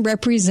women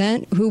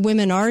represent who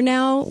women are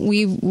now,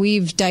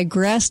 we've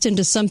digressed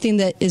into something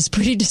that is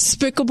pretty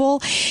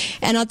despicable.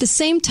 And at the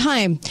same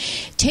time,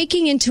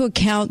 taking into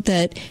account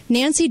that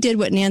Nancy did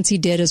what Nancy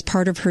did as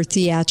part of her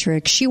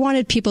theatrics, she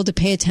wanted people to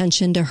pay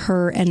attention to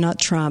her and not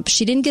Trump.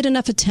 She didn't get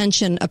enough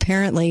attention,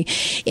 apparently,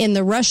 in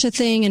the Russia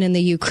thing and in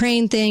the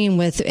Ukraine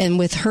thing and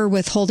with her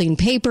withholding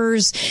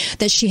papers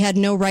that she had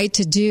no right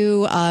to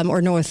do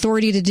or no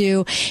authority to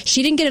do.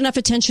 She didn't get enough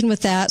attention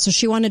with that, so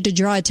she wanted to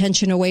draw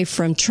attention away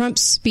from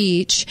Trump's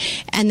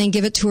speech and then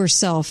give it to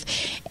herself.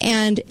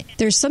 And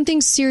there's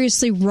something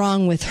seriously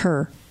wrong with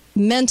her.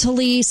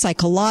 Mentally,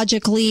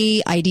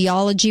 psychologically,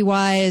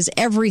 ideology-wise,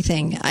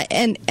 everything.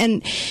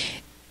 And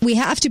we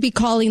have to be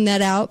calling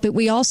that out, but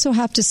we also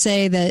have to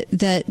say that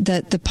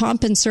the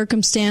pomp and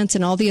circumstance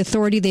and all the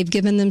authority they've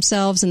given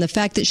themselves and the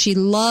fact that she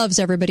loves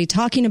everybody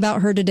talking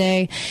about her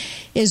today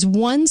is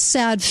one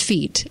sad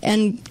feat.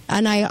 And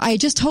I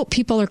just hope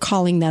people are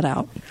calling that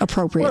out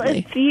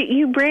appropriately. Well,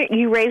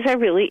 you raise a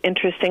really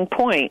interesting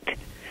point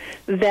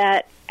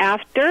that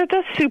after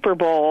the Super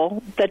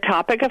Bowl, the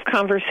topic of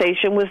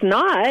conversation was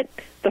not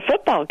the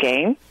football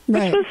game,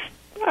 which was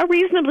a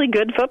reasonably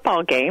good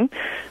football game,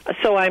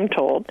 so I'm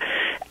told.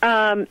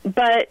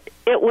 But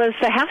it was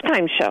the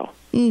halftime show.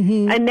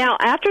 Mm-hmm. And now,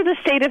 after the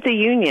State of the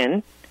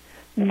Union,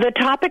 the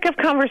topic of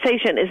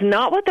conversation is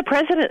not what the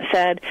president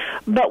said,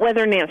 but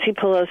whether Nancy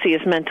Pelosi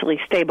is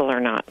mentally stable or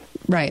not.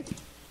 Right.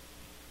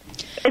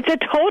 It's a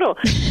total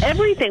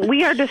everything.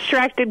 We are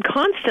distracted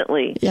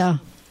constantly. Yeah.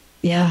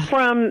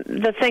 From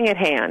the thing at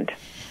hand.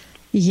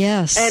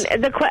 Yes.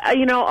 And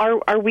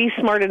are we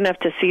smart enough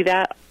to see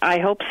that? I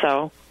hope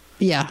so.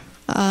 Yeah.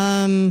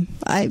 I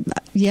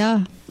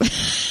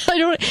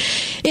don't.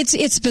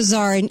 It's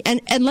bizarre,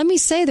 and let me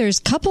say, there's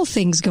a couple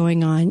things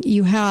going on.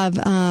 You have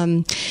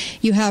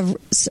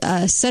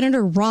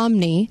Senator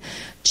Romney,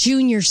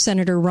 Junior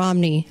Senator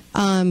Romney,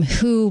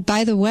 who,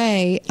 by the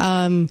way,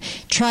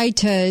 tried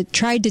to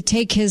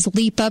take his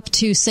leap up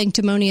to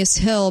sanctimonious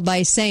hill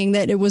by saying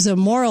that it was a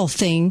moral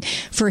thing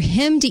for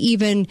him to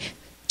even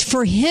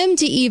for him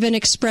to even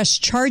express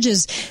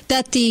charges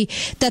that the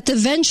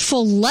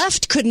vengeful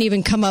left couldn't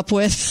even come up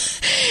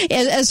with,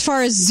 as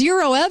far as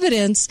zero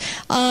evidence.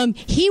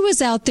 He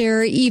was out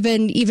there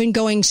even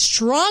going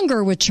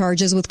stronger with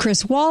charges with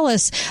Chris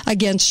Wallace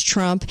against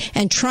Trump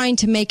and trying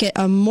to make it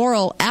a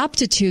moral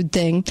aptitude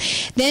thing.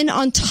 Then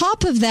on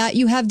top of that,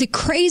 you have the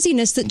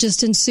craziness that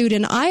just ensued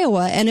in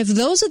Iowa. And if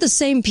those are the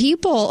same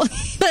people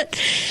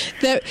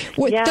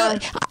I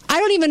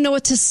don't even know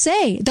what to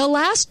say. The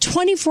last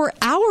 24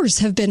 hours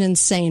have been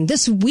insane.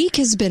 This week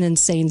has been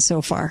insane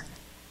so far.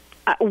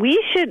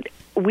 We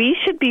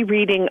should be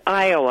reading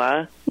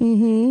Iowa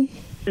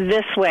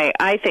this way,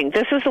 I think.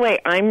 This is the way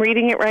I'm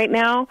reading it right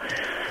now.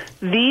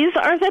 These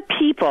are the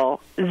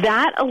people,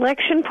 that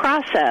election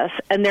process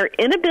and their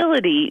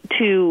inability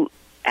to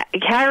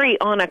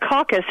carry on a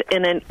caucus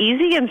in an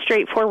easy and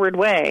straightforward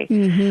way.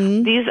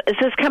 This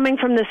is coming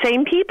from the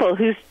same people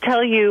who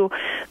tell you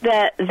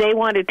that they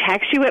want to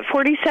tax you at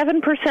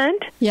 47%.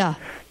 Yeah.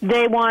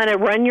 They want to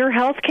run your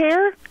health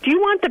care. Do you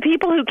want the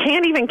people who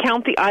can't even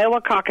count the Iowa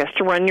caucus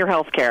to run your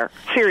health care?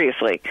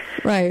 Seriously.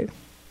 Right.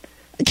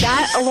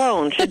 That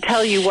alone should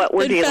tell you what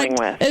we're dealing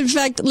with. In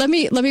fact, let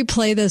me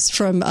play this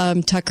from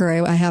Tucker.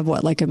 I have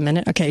like a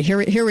minute. Okay,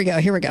 here we go.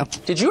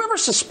 Did you ever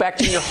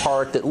suspect in your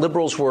heart that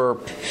liberals were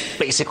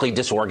basically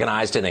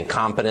disorganized and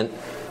incompetent?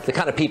 The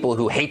kind of people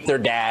who hate their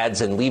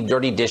dads and leave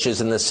dirty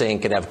dishes in the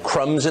sink and have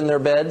crumbs in their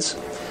beds?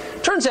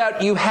 Turns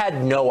out you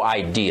had no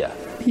idea.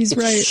 It's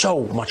right.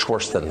 So much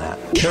worse than that.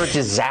 They're a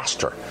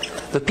disaster.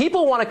 The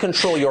people who want to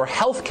control your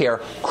health care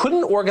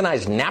couldn't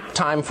organize nap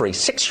time for a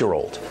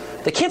 6-year-old.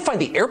 They can't find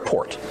the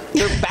airport.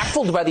 They're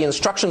baffled by the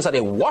instructions on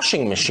a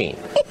washing machine.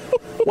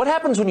 What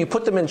happens when you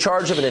put them in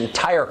charge of an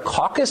entire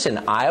caucus in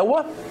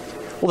Iowa?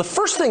 Well, the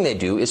first thing they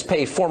do is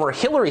pay former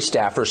Hillary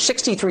staffers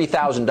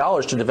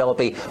 $63,000 to develop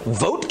a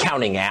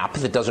vote-counting app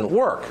that doesn't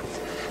work.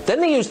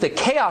 Then they use the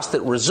chaos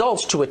that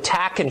results to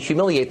attack and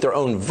humiliate their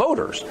own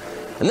voters.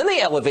 And then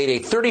they elevate a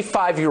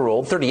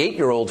 35-year-old,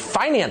 38-year-old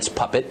finance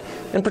puppet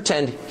and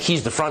pretend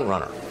he's the front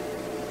runner.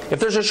 If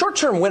there's a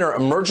short-term winner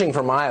emerging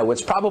from Iowa,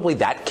 it's probably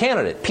that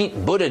candidate, Pete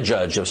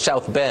Buttigieg of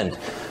South Bend,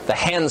 the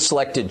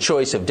hand-selected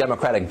choice of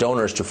Democratic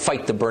donors to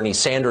fight the Bernie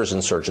Sanders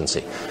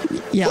insurgency.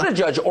 Yeah.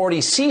 Buttigieg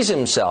already sees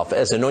himself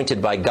as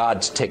anointed by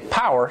God to take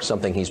power,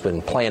 something he's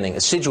been planning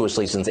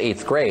assiduously since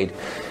 8th grade.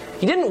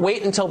 He didn't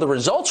wait until the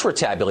results were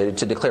tabulated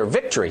to declare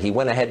victory. He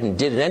went ahead and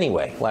did it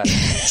anyway.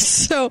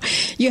 So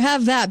you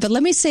have that. But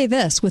let me say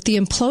this. With the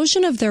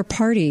implosion of their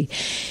party,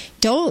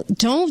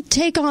 don't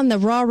take on the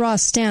rah-rah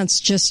stance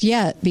just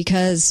yet,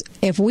 because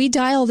if we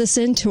dial this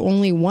into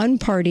only one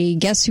party,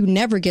 guess who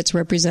never gets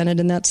represented,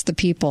 and that's the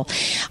people.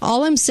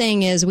 All I'm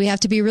saying is we have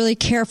to be really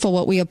careful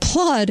what we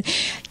applaud.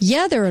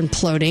 Yeah, they're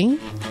imploding.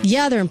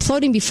 Yeah, they're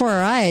imploding before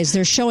our eyes.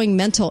 They're showing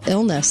mental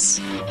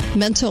illness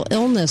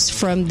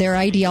from their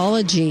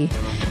ideology.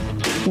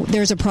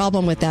 There's a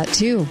problem with that,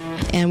 too,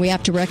 and we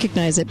have to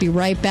recognize it. Be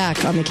right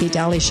back on The Kate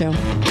Dalley Show.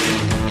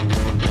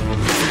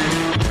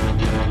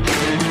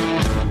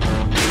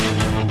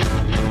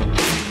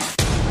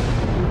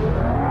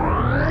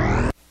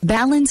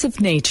 Balance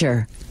of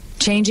Nature,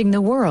 changing the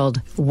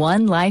world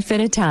one life at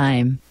a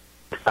time.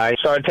 I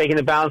started taking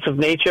the Balance of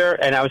Nature,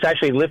 and I was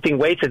actually lifting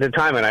weights at the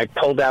time, and I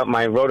pulled out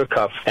my rotor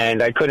cuff,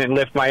 and I couldn't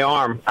lift my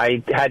arm.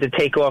 I had to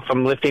take off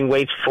from lifting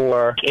weights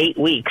for 8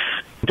 weeks.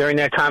 During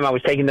that time, I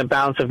was taking the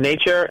Balance of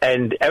Nature,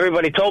 and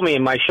everybody told me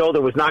my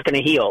shoulder was not going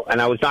to heal,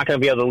 and I was not going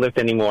to be able to lift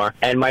anymore.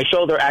 And my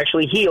shoulder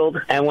actually healed,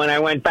 and when I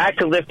went back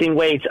to lifting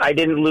weights, I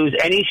didn't lose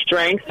any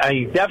strength.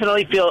 I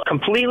definitely feel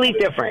completely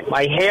different.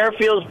 My hair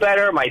feels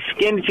better. My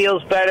skin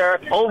feels better.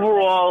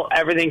 Overall,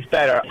 everything's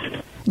better.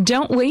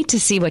 Don't wait to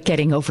see what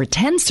getting over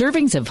 10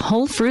 servings of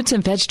whole fruits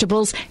and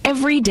vegetables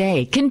every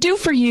day can do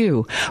for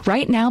you.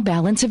 Right now,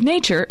 Balance of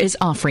Nature is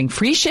offering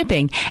free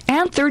shipping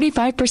and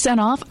 35%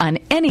 off on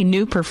any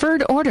new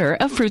preferred order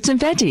of fruits and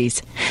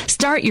veggies.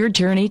 Start your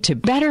journey to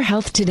better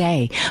health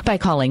today by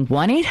calling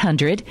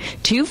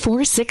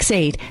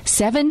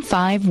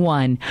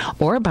 1-800-2468-751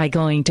 or by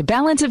going to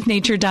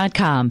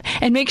balanceofnature.com,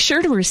 and make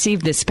sure to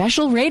receive this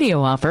special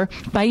radio offer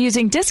by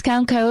using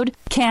discount code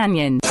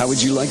CANYON. How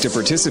would you like to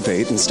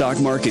participate in stock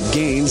market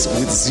gains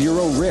with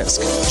zero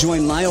risk?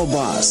 Join Lyle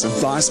Boss of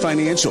Boss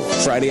Financial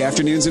Friday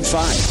afternoons at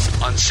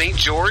 5 on St.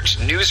 George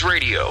News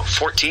Radio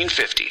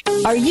 1450.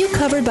 Are you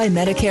covered by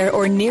Medicare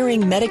or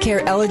nearing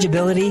Medicare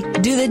eligibility?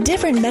 Do the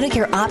different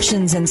Medicare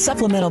options and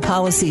supplemental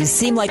policies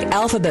seem like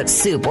alphabet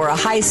soup or a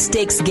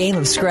high-stakes game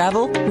of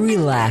Scrabble?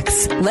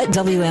 Relax. Let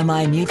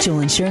WMI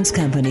Mutual Insurance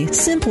Company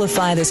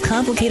simplify this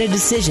complicated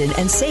decision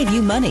and save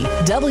you money.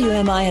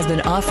 WMI has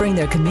been offering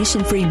their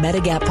commission-free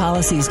Medigap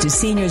policies to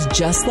seniors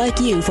just like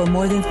you for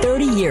more than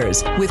 30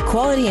 years with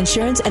quality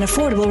insurance and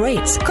affordable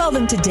rates. Call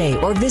them today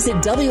or visit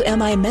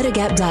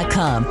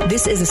WMIMedigap.com.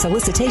 This is a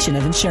solicitation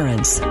of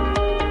insurance.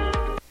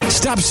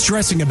 Stop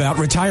stressing about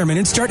retirement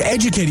and start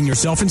educating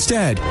yourself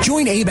instead.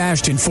 Join Abe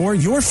Ashton for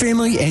Your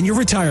Family and Your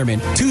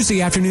Retirement,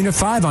 Tuesday afternoon at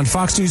 5 on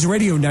Fox News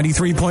Radio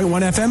 93.1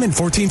 FM and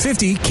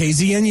 1450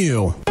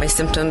 KZNU. My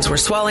symptoms were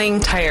swelling,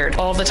 tired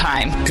all the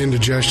time.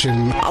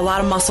 Indigestion. A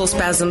lot of muscle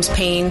spasms,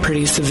 pain.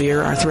 Pretty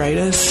severe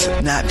arthritis.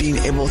 Not being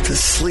able to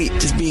sleep,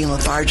 just being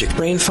lethargic.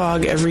 Brain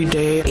fog every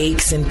day,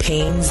 aches and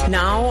pains.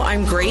 Now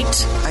I'm great.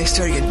 I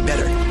started getting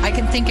better. I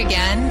can think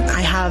again.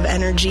 I have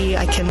energy.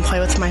 I can play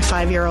with my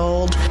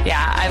 5-year-old.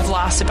 Yeah, I've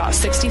lost about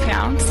 60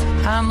 pounds.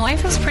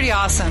 Life is pretty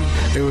awesome.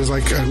 It was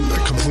like a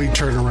complete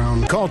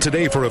turnaround. Call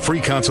today for a free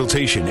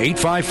consultation.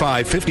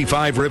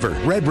 855-55-RIVER.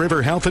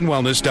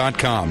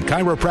 RedRiverHealthAndWellness.com.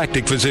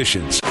 Chiropractic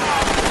Physicians.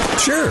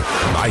 Sure,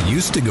 I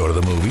used to go to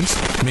the movies,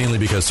 mainly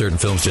because certain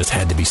films just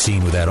had to be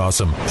seen with that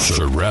awesome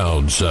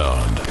surround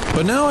sound.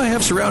 But now I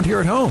have surround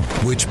here at home,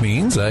 which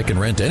means I can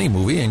rent any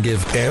movie and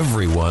give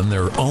everyone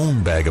their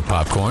own bag of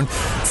popcorn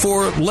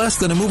for less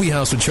than a movie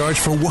house would charge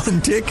for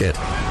one ticket.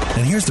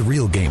 And here's the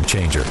real game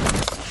changer.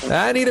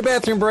 I need a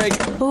bathroom break.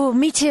 Ooh,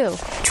 me too.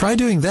 Try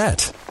doing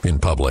that in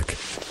public.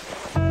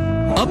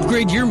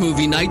 Upgrade your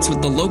movie nights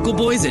with the local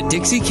boys at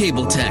Dixie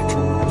Cable Tech.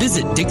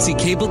 Visit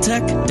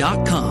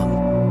DixieCableTech.com.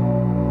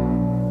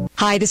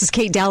 Hi, this is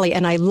Kate Daly,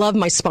 and I love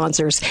my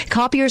sponsors.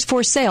 Copiers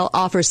for Sale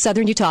offers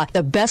Southern Utah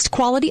the best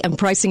quality and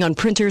pricing on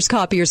printers,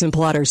 copiers, and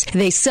plotters.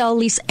 They sell,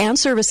 lease, and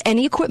service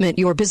any equipment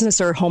your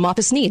business or home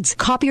office needs.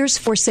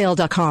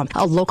 CopiersForSale.com,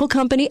 a local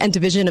company and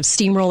division of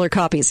Steamroller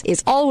Copies,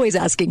 is always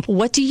asking,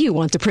 what do you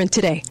want to print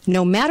today?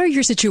 No matter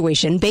your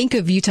situation, Bank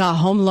of Utah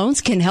Home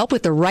Loans can help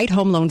with the right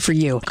home loan for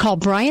you. Call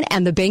Brian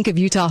and the Bank of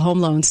Utah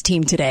Home Loans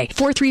team today.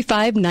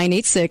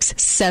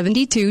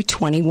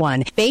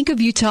 435-986-7221. Bank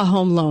of Utah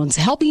Home Loans,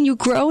 helping you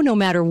grow no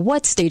matter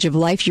what stage of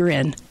life you're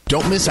in.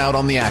 Don't miss out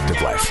on the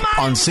active life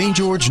on St.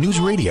 George News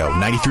Radio,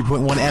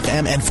 93.1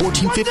 FM and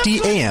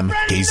 1450 AM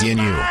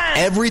KZNU.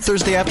 Every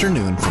Thursday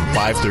afternoon from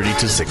 5:30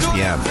 to 6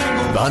 p.m.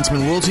 The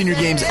Huntsman World Senior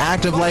Games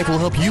Active Life will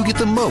help you get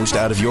the most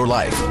out of your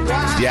life.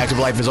 The Active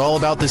Life is all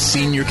about the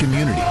senior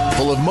community,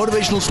 full of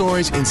motivational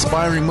stories,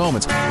 inspiring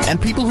moments, and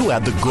people who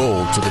add the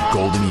gold to the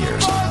golden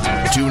years.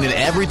 Tune in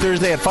every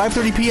Thursday at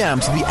 5:30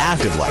 p.m. to The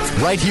Active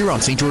Life, right here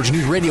on St. George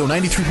News Radio,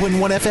 93.1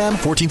 FM,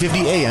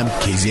 1450 AM,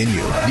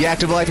 KZNU. The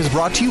Active Life is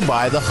brought to you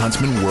by the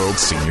Huntsman World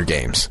Senior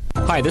Games.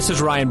 Hi, this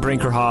is Ryan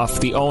Brinkerhoff,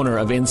 the owner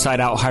of Inside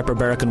Out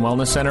Hyperbaric and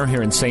Wellness Center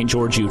here in St.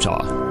 George,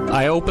 Utah.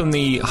 I opened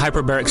the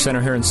Hyperbaric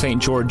Center here in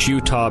St. George,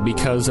 Utah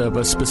because of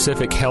a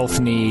specific health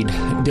need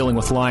dealing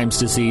with Lyme's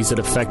disease that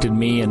affected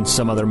me and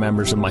some other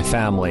members of my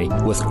family.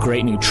 With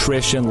great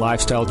nutrition,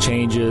 lifestyle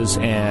changes,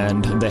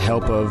 and the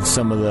help of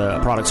some of the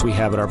products we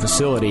have at our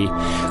facility,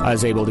 I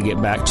was able to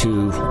get back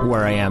to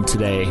where I am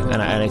today.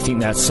 And I think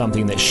that's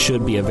something that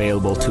should be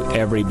available to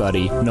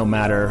everybody, no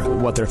matter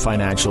what their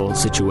financial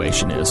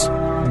situation is.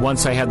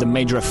 Once I had the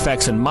major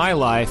effects in my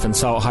life and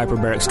saw what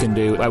hyperbarics can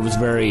do, I was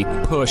very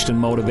pushed and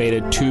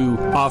motivated to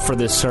offer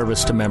this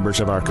service to members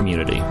of our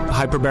community.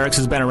 Hyperbarics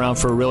has been around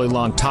for a really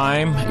long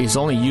time. It's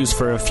only used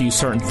for a few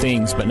certain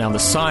things, but now the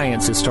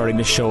science is starting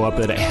to show up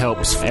that it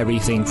helps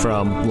everything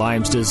from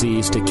Lyme's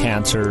disease to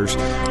cancers,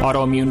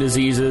 autoimmune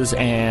diseases,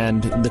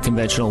 and the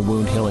conventional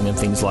wound healing and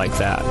things like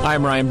that.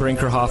 I'm Ryan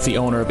Brinkerhoff, the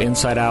owner of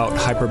Inside Out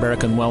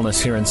Hyperbaric and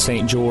Wellness here in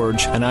St.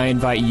 George, and I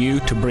invite you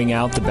to bring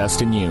out the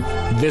best in you.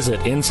 Visit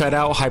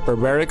InsideOutHyperbarics.com.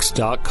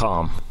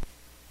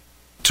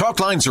 Talk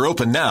lines are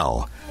open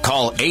now.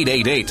 Call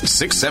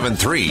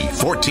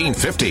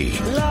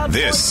 888-673-1450.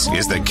 This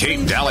is the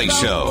Kate Daly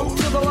Show.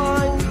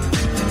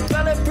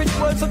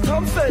 Words of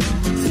comfort,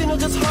 Cena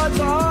just hides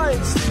her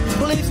eyes.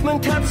 Policeman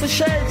taps the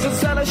shades and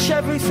sell a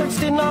Chevy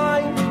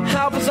 69.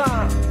 How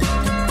bizarre.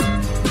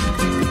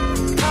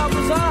 How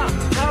bizarre.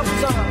 How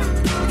bizarre.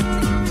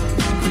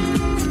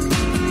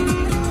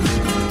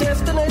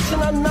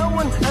 Destination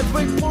unknown as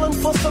we're pulling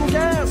for some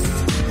gas.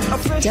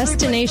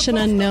 Destination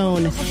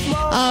Unknown.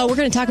 We're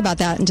going to talk about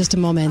that in just a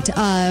moment.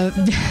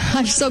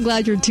 I'm so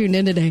glad you're tuned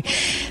in today.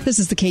 This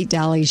is the Kate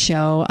Daly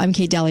Show. I'm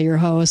Kate Daly, your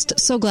host.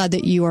 So glad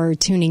that you are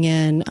tuning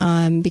in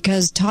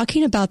because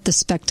talking about the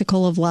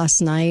spectacle of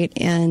last night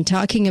and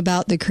talking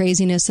about the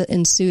craziness that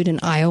ensued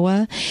in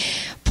Iowa,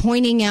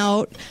 pointing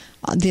out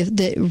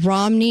the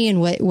Romney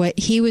and what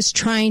he was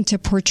trying to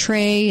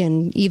portray,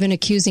 and even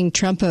accusing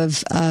Trump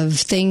of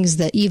things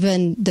that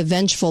even the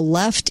vengeful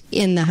left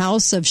in the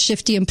House of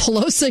Shifty and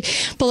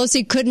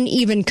Pelosi couldn't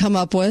even come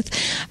up with.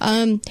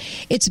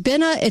 It's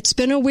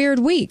been a weird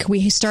week.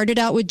 We started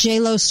out with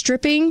J-Lo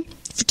stripping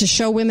to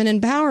show women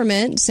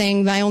empowerment,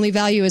 saying my only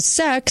value is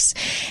sex,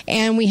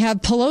 and we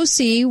have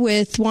Pelosi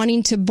with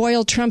wanting to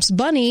boil Trump's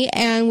bunny,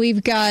 and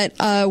we've got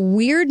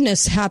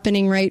weirdness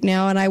happening right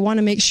now, and I want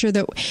to make sure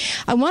that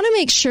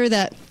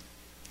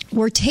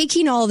we're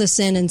taking all this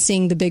in and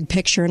seeing the big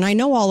picture, and I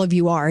know all of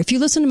you are. If you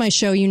listen to my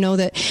show, you know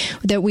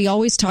that we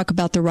always talk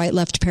about the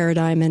right-left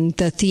paradigm and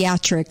the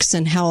theatrics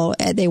and how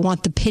they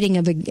want the pitting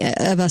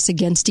of us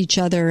against each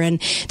other,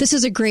 and this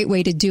is a great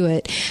way to do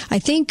it. I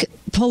think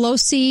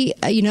Pelosi,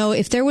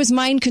 if there was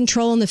mind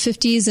control in the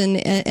 50s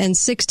and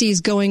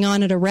 60s going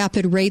on at a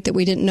rapid rate that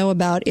we didn't know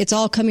about, it's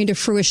all coming to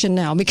fruition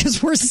now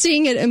because we're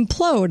seeing it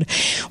implode.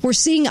 We're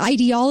seeing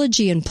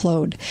ideology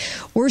implode.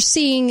 We're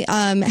seeing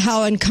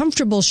how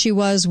uncomfortable she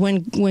was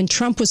when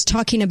Trump was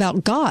talking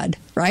about God,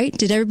 right?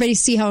 Did everybody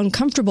see how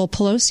uncomfortable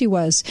Pelosi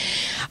was?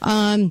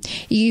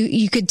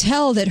 You could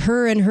tell that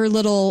her and her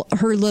little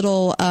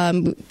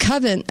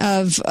coven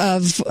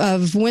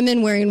of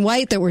women wearing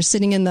white that were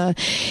sitting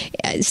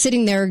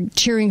there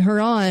cheering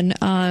her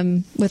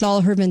on with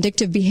all her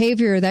vindictive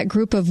behavior, that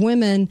group of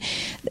women,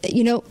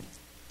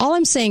 all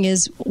I'm saying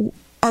is,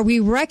 are we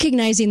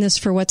recognizing this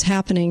for what's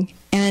happening?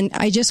 And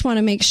I just want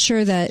to make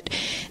sure that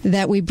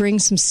we bring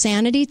some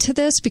sanity to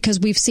this because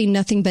we've seen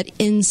nothing but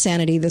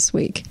insanity this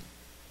week.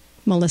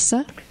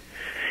 Melissa?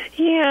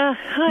 Yeah.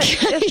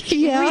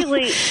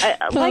 Really,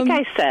 like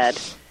I said,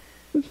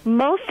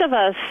 most of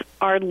us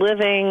are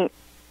living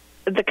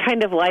the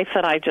kind of life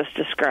that I just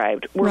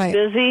described. We're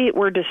busy,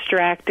 we're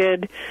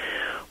distracted,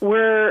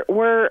 we're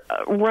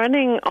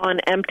running on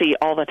empty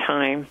all the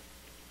time.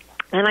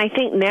 And I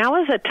think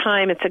now is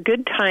it's a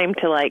good time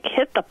to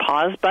hit the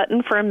pause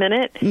button for a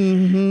minute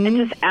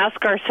and just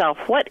ask ourselves,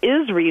 what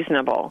is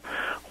reasonable?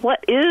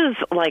 What is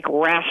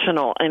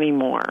rational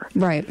anymore?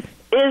 Right.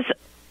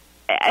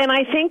 And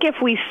I think if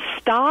we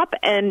stop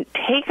and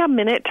take a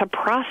minute to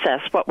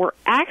process what we're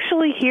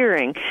actually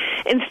hearing,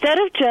 instead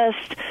of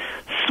just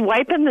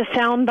swiping the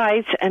sound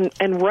bites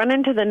and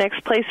running to the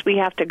next place we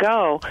have to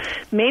go,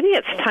 maybe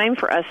it's time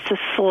for us to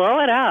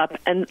slow it up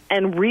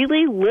and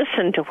really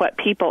listen to what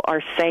people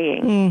are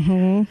saying.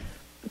 Mm-hmm.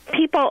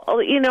 People,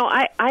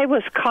 I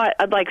was caught,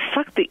 I'd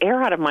sucked the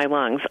air out of my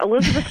lungs.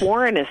 Elizabeth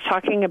Warren is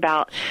talking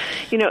about,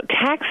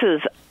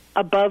 taxes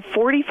above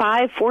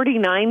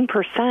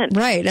 49%.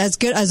 Right.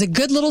 As a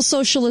good little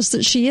socialist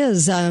that she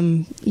is,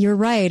 you're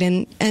right.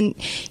 And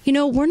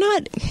we're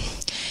not,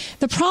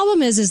 the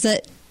problem is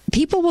that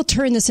people will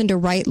turn this into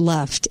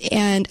right-left.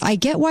 And I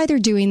get why they're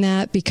doing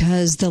that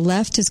because the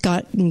left has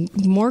gotten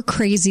more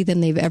crazy than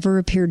they've ever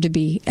appeared to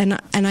be. And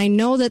I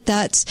know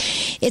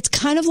it's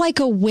kind of like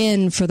a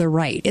win for the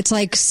right. It's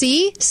like,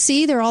 see,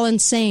 they're all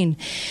insane.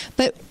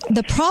 But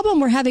the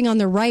problem we're having on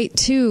the right,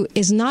 too,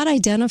 is not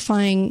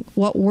identifying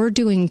what we're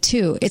doing,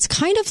 too. It's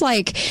kind of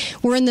like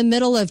we're in the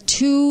middle of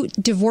two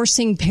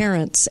divorcing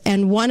parents,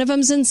 and one of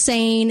them's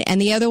insane,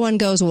 and the other one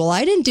goes, well,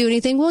 I didn't do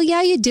anything. Well,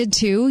 yeah, you did,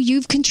 too.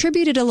 You've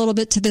contributed a little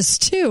bit to this,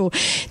 too.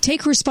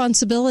 Take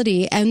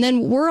responsibility. And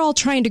then we're all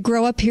trying to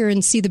grow up here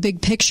and see the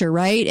big picture,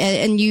 right?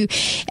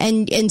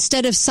 And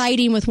instead of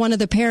siding with one of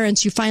the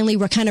parents, you finally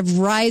kind of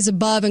rise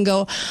above and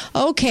go,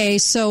 okay,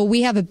 so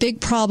we have a big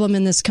problem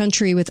in this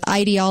country with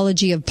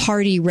ideology of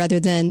party rather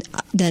than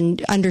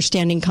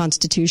understanding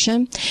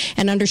Constitution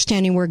and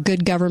understanding where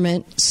good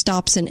government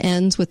stops and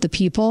ends with the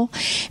people.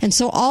 And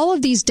so all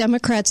of these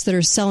Democrats that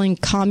are selling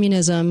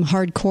communism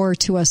hardcore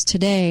to us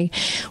today,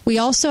 we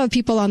also have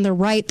people on the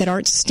right that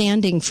aren't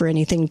standing for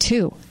anything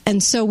too.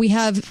 And so we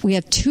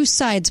have two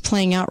sides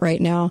playing out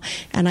right now,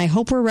 and I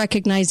hope we're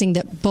recognizing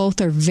that both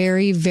are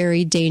very,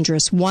 very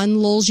dangerous. One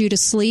lulls you to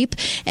sleep,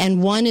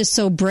 and one is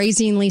so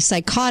brazenly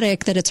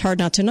psychotic that it's hard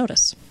not to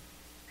notice.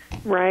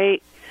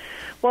 Right.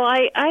 Well,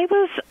 I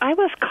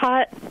was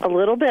caught a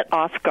little bit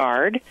off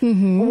guard.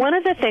 Mm-hmm. One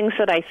of the things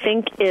that I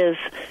think is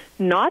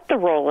not the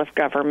role of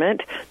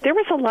government, there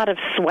was a lot of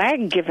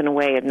swag given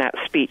away in that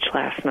speech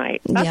last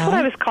night. That's what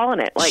I was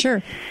calling it.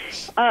 Sure.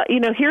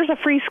 Here's a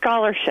free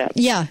scholarship.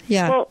 Yeah.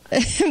 Well,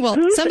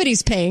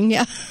 somebody's paying,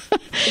 yeah.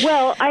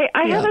 Well,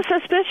 I have a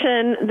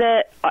suspicion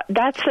that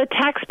that's the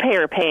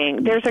taxpayer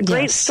paying. There's a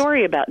great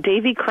story about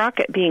Davy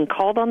Crockett being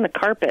called on the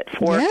carpet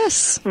for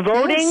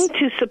voting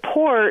to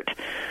support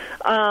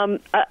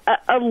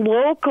a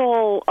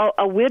local,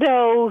 a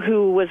widow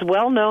who was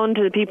well known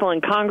to the people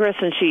in Congress,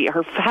 and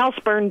her house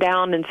burned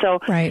down, and so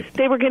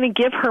they were going to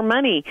give her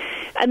money.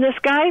 And this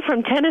guy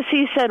from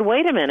Tennessee said,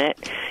 wait a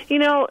minute,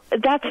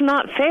 that's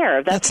not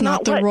fair. That's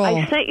not what role.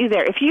 I sent you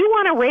there. If you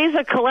want to raise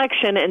a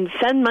collection and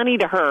send money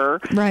to her,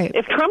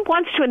 if Trump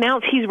wants to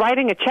announce he's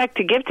writing a check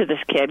to give to this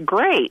kid,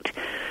 great.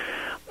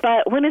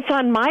 But when it's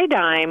on my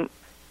dime,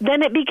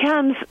 then it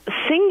becomes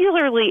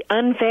singularly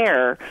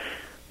unfair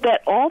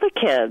that all the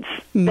kids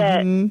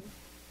that,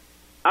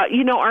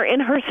 are in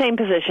her same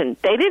position,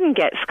 they didn't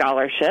get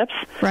scholarships.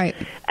 Right.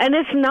 And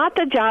it's not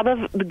the job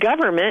of the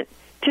government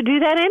to do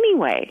that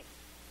anyway.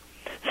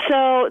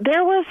 So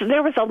there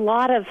was a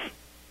lot of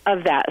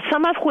that,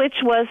 some of which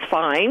was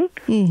fine.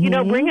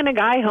 Mm-hmm. Bringing a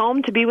guy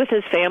home to be with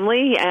his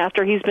family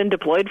after he's been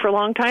deployed for a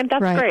long time,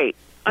 that's great.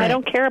 I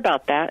don't care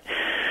about that.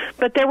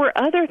 But there were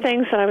other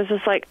things that I was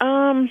just like,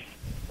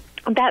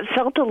 that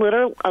felt a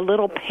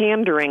little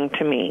pandering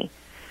to me.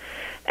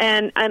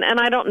 And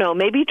I don't know,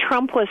 maybe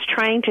Trump was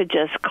trying to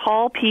just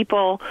call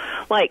people,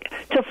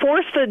 to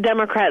force the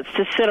Democrats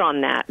to sit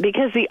on that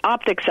because the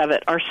optics of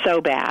it are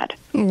so bad.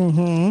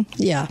 Mm-hmm.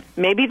 Yeah.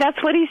 Maybe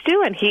that's what he's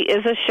doing. He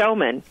is a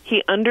showman.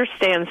 He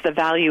understands the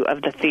value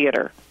of the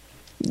theater.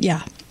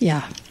 Yeah.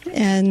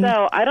 And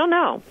so I don't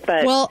know,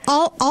 but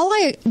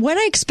what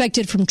I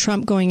expected from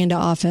Trump going into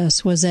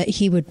office was that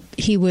he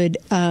would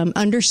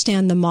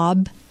understand the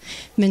mob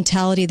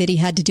mentality that he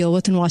had to deal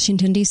with in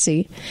Washington,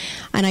 D.C.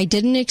 And I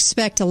didn't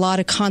expect a lot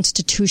of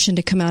Constitution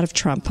to come out of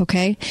Trump,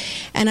 okay?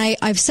 And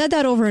I've said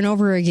that over and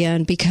over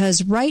again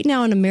because right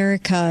now in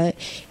America,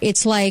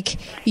 it's like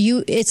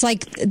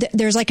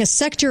there's like a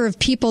sector of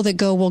people that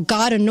go, well,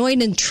 God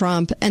anointed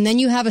Trump, and then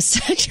you have a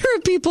sector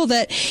of people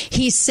that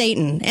he's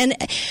Satan. And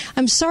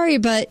I'm sorry,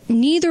 but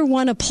neither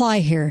one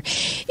apply here.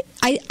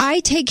 I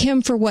take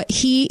him for what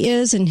he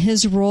is and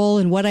his role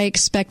and what I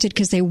expected,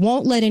 because they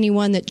won't let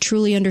anyone that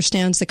truly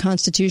understands the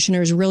Constitution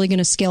or is really going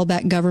to scale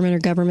back government or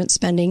government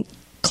spending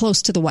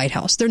close to the White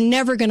House. They're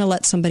never going to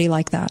let somebody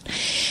like that.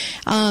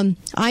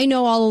 I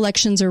know all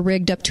elections are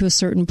rigged up to a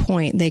certain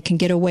point. They can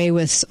get away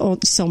with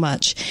so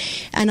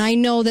much. And I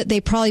know that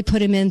they probably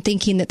put him in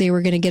thinking that they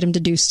were going to get him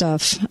to do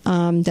stuff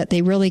that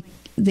they really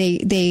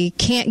They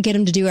can't get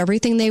him to do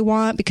everything they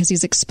want because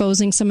he's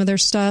exposing some of their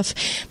stuff,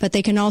 but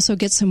they can also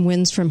get some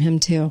wins from him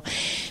too.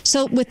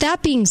 So with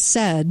that being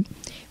said,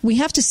 we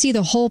have to see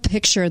the whole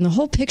picture, and the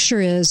whole picture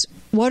is,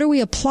 what are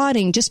we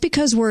applauding? Just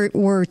because we're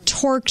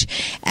torqued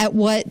at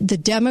what the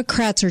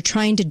Democrats are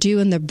trying to do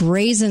and the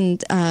brazen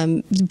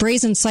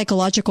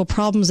psychological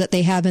problems that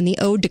they have and the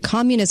ode to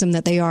communism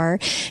that they are,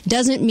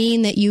 doesn't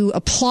mean that you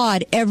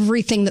applaud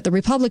everything that the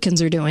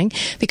Republicans are doing,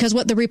 because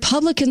what the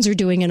Republicans are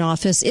doing in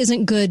office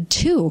isn't good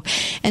too.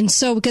 And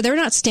so, because they're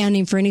not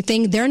standing for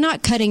anything, they're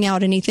not cutting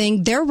out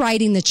anything, they're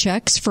writing the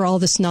checks for all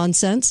this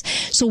nonsense.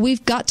 So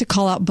we've got to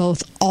call out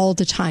both all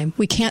the time.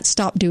 We can't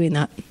stop doing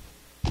that.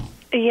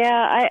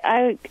 Yeah,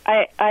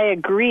 I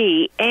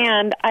agree,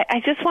 and I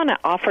just want to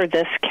offer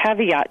this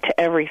caveat to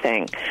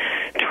everything.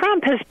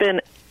 Trump has been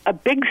a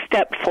big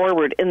step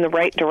forward in the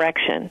right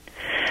direction,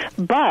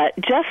 but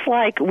just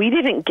like we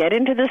didn't get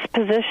into this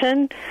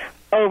position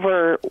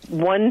over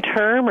one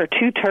term or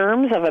two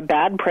terms of a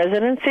bad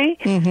presidency,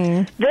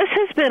 this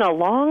has been a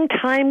long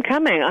time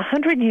coming,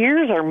 100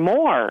 years or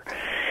more.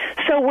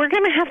 So we're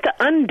going to have to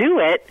undo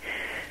it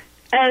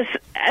as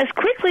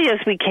quickly as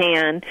we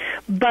can,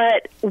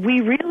 but we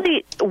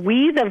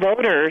the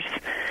voters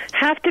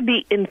have to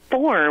be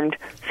informed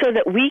so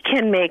that we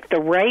can make the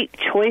right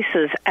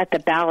choices at the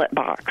ballot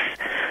box.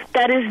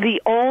 That is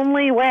the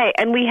only way,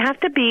 and we have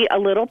to be a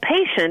little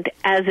patient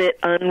as it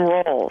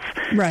unrolls.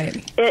 Right.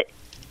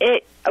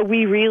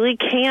 We really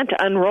can't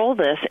unroll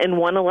this in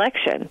one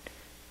election.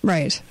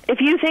 Right. If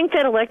you think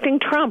that electing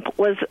Trump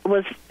was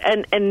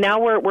and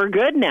now we're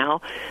good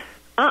now,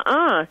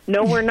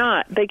 no, we're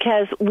not,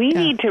 because we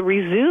need to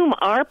resume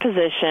our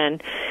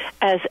position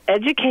as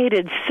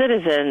educated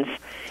citizens,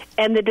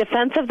 and the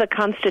defense of the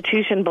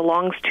Constitution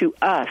belongs to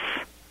us.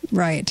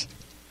 Right.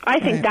 I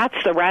think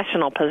that's the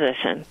rational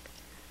position.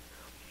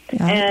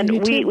 Yeah, and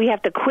we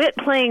have to quit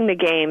playing the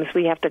games.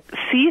 We have to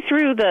see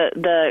through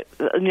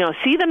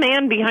see the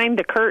man behind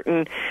the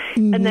curtain,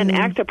 and then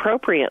act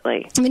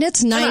appropriately. I mean,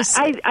 it's nice.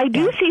 I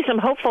do see some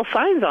hopeful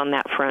signs on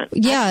that front.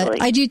 Yeah,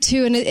 actually. I do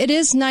too, and it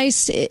is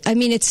nice. I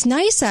mean, it's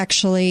nice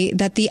actually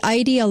that the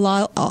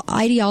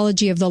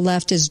ideology of the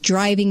left is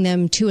driving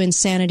them to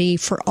insanity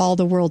for all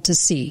the world to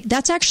see.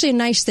 That's actually a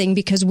nice thing,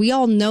 because we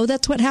all know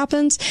that's what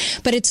happens,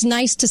 but it's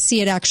nice to see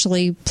it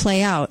actually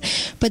play out.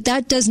 But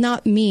that does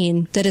not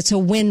mean that it's a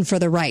win for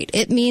the right.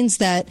 It means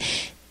that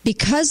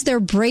because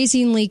they're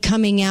brazenly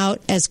coming out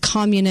as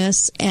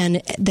communists,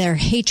 and their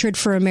hatred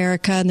for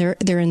America and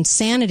their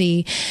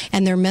insanity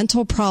and their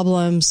mental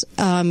problems,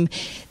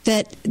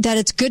 that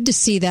it's good to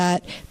see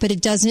that, but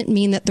it doesn't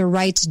mean that the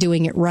right's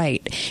doing it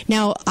right.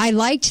 Now, I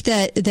liked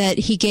that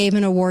he gave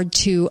an award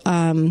to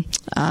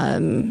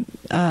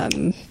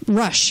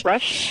Rush,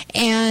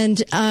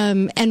 and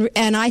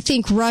I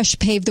think Rush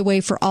paved the way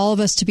for all of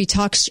us to be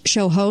talk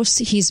show hosts.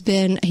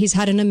 He's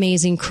had an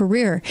amazing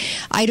career.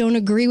 I don't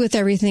agree with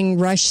everything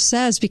Rush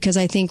says, because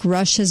I think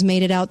Rush has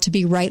made it out to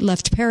be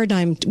right-left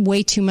paradigm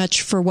way too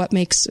much for what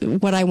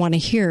I want to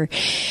hear.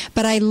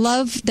 But I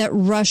love that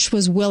Rush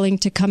was willing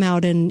to come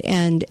out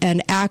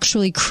and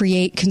actually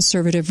create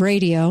conservative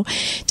radio,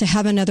 to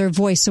have another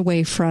voice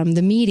away from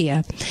the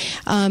media.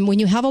 When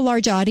you have a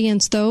large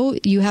audience, though,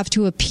 you have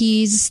to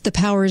appease the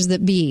powers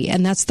that be,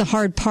 and that's the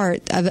hard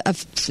part of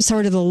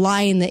sort of the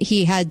line that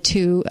he had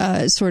to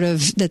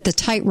the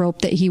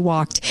tightrope that he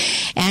walked.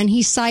 And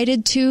he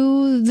cited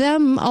to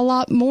them a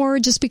lot more,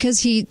 just because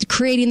he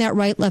creating that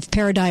right-left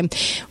paradigm,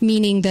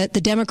 meaning that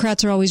the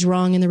Democrats are always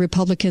wrong and the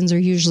Republicans are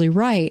usually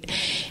right.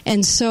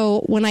 And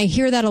so when I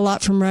hear that a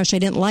lot from Rush, I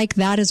didn't like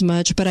that as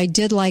much, but I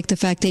did like the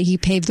fact that he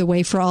paved the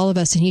way for all of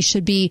us, and he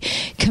should be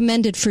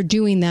commended for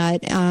doing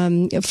that,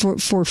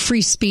 for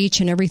free speech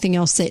and everything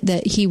else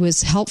that he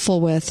was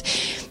helpful with.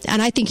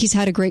 And I think he's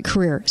had a great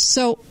career.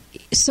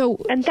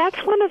 And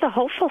that's one of the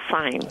hopeful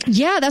signs.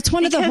 Yeah, that's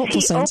one of the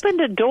hopeful signs. He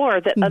opened a door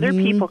that other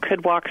people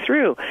could walk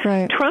through.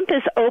 Right. Trump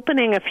is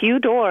opening a few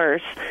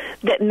doors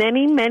that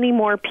many, many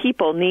more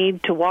people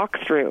need to walk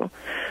through.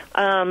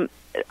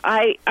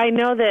 I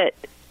know that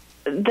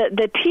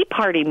the Tea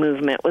Party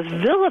movement was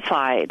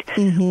vilified,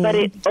 but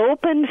it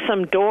opened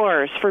some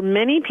doors for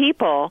many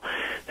people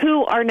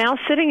who are now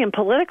sitting in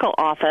political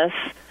office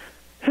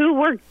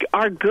who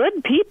are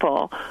good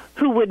people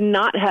who would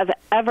not have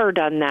ever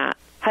done that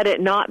had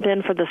it not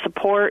been for the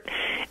support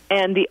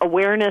and the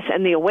awareness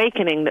and the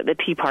awakening that the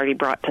Tea Party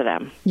brought to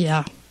them.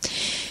 Yeah.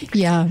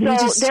 Yeah.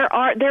 So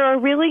there are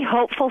really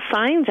hopeful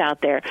signs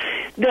out there.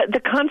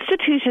 The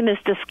Constitution is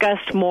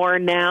discussed more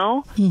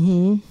now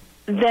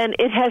than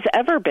it has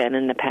ever been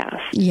in the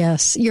past.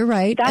 Yes, you're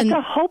right. That's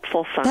a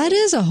hopeful sign. That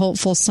is a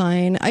hopeful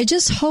sign. I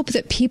just hope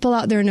that people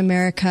out there in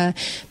America,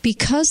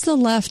 because the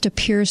left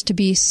appears to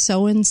be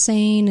so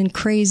insane and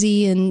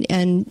crazy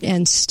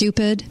and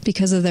stupid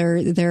because of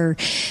their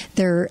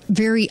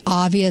very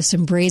obvious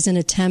and brazen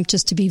attempt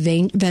just to be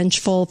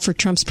vengeful for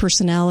Trump's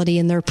personality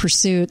and their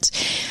pursuits,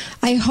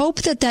 I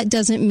hope that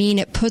doesn't mean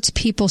it puts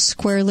people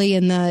squarely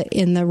in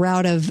the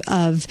route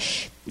of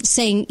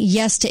saying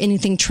yes to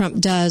anything Trump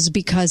does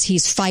because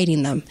he's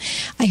fighting them.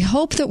 I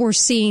hope that we're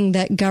seeing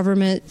that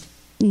government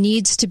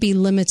needs to be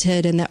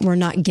limited and that we're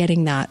not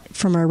getting that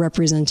from our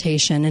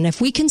representation. And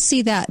if we can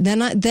see that,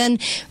 then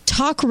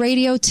talk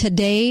radio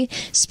today,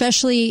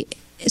 especially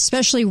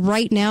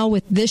right now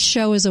with this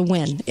show, is a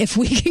win. If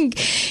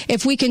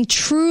we can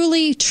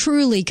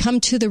truly come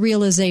to the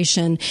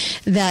realization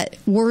that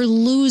we're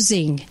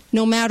losing,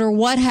 no matter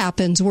what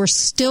happens, we're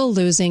still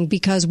losing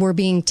because we're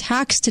being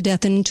taxed to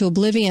death and into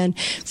oblivion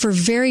for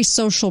very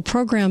social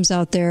programs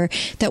out there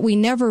that we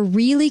never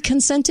really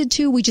consented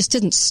to. We just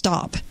didn't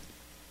stop.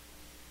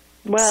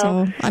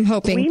 Well, so I'm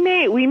hoping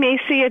we may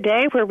see a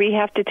day where we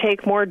have to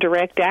take more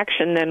direct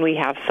action than we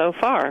have so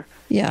far.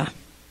 Yeah.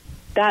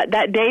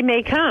 That day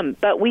may come,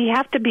 but we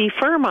have to be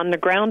firm on the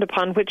ground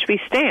upon which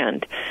we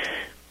stand.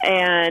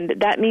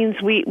 And that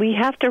means we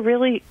have to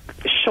really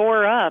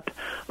shore up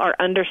our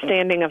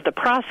understanding of the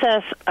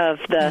process of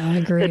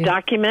the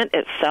document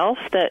itself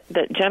that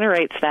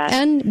generates that.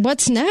 And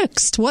what's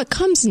next? What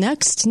comes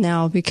next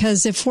now?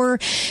 Because if we're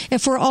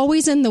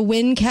always in the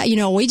win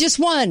we just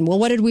won. Well,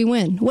 what did we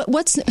win?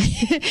 What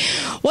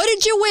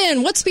did you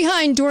win? What's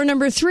behind door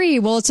number 3?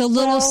 Well, it's a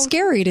little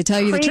scary to tell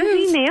you the truth.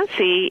 Crazy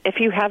Nancy, if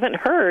you haven't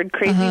heard,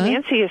 Crazy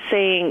Nancy is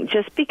saying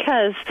just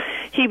because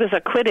he was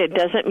acquitted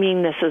doesn't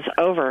mean this is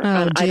over.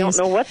 I don't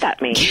know what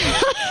that means.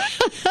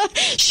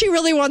 She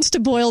really wants to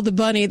boil the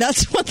bunny.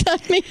 That's what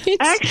that means.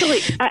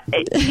 Actually,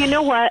 you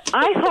know what?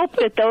 I hope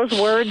that those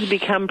words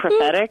become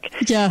prophetic.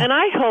 Yeah. And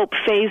I hope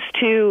phase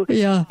 2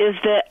 is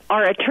that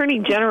our Attorney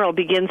General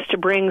begins to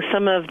bring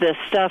some of this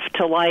stuff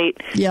to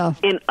light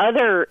in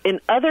other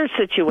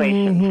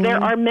situations.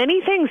 There are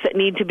many things that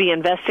need to be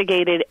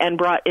investigated and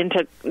brought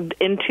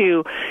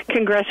into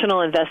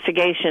congressional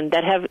investigation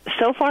that have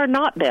so far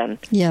not been.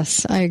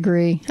 Yes, I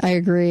agree.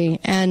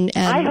 And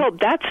I hope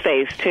that's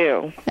phase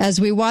 2. As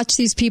we watch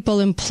these people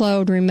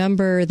implode,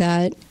 remember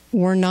that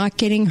we're not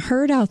getting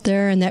hurt out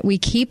there and that we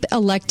keep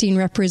electing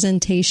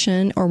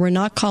representation, or we're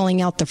not calling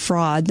out the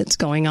fraud that's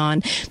going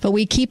on, but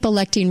we keep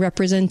electing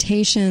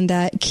representation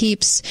that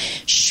keeps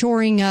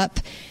shoring up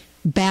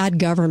bad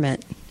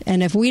government.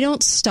 And if we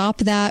don't stop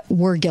that,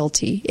 we're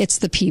guilty. It's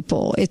the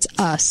people. It's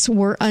us.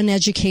 We're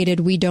uneducated.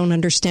 We don't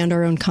understand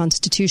our own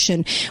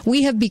Constitution.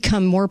 We have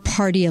become more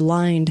party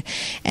aligned.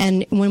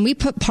 And when we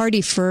put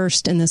party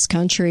first in this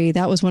country,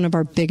 that was one of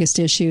our biggest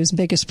issues,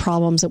 biggest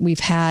problems that we've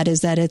had, is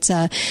that it's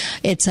a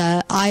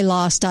I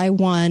lost, I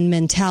won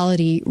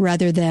mentality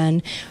rather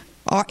than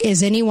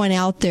is anyone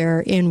out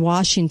there in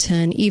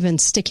Washington even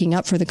sticking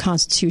up for the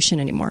Constitution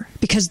anymore?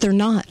 Because they're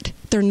not.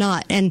 They're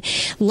not. And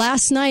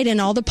last night,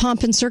 and all the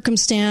pomp and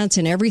circumstance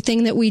and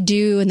everything that we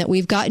do and that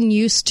we've gotten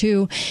used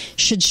to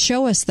should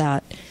show us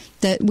that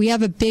we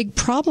have a big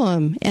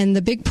problem. And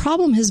the big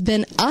problem has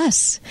been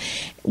us.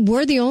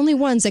 We're the only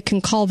ones that can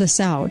call this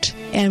out.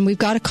 And we've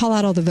got to call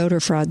out all the voter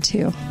fraud,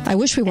 too. I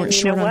wish we weren't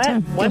short on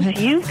time. Once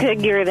you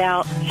figure it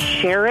out,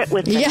 share it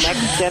with the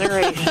next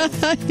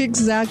generation.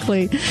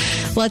 Exactly.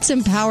 Let's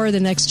empower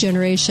the next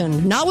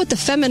generation. Not with the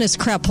feminist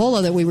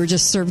crapola that we were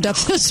just served up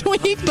this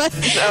week, but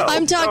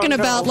I'm talking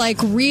about like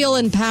real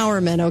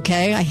empowerment,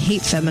 okay? I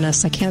hate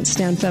feminists. I can't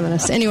stand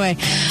feminists. Anyway,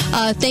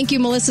 thank you,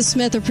 Melissa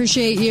Smith.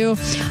 Appreciate you.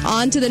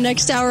 On to the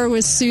next hour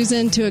with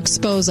Susan to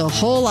expose a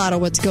whole lot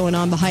of what's going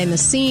on behind the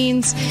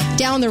scenes.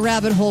 Down the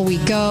rabbit hole we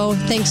go.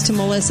 Thanks to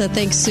Melissa.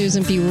 Thanks,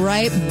 Susan. Be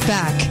right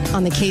back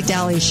on the Kate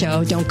Daly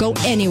Show. Don't go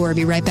anywhere.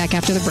 Be right back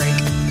after the break.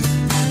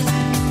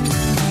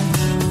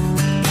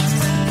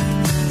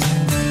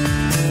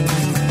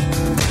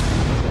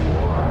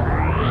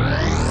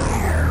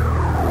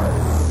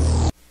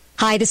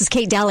 Hi, this is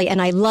Kate Daly, and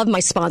I love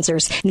my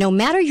sponsors. No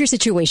matter your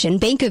situation,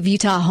 Bank of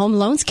Utah Home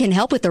Loans can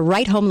help with the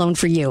right home loan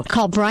for you.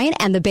 Call Brian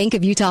and the Bank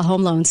of Utah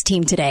Home Loans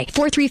team today.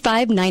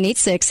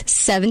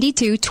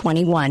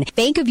 435-986-7221.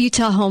 Bank of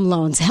Utah Home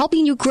Loans,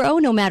 helping you grow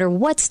no matter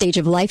what stage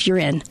of life you're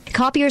in.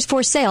 Copiers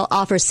for Sale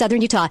offers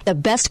Southern Utah the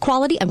best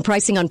quality and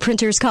pricing on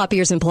printers,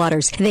 copiers, and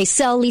plotters. They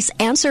sell, lease,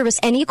 and service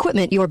any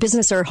equipment your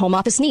business or home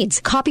office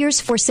needs.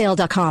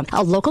 Copiersforsale.com,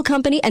 a local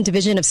company and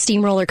division of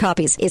Steamroller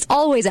Copies, is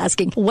always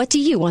asking, what do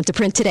you want to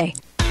print today?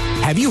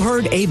 Have you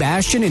heard Abe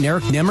Ashton and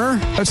Eric Nimmer?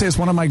 I'd say it's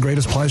one of my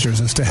greatest pleasures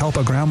is to help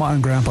a grandma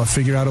and grandpa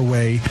figure out a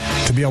way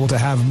to be able to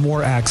have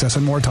more access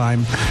and more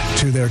time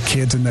to their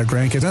kids and their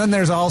grandkids. And then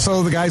there's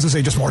also the guys who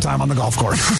say just more time on the golf course.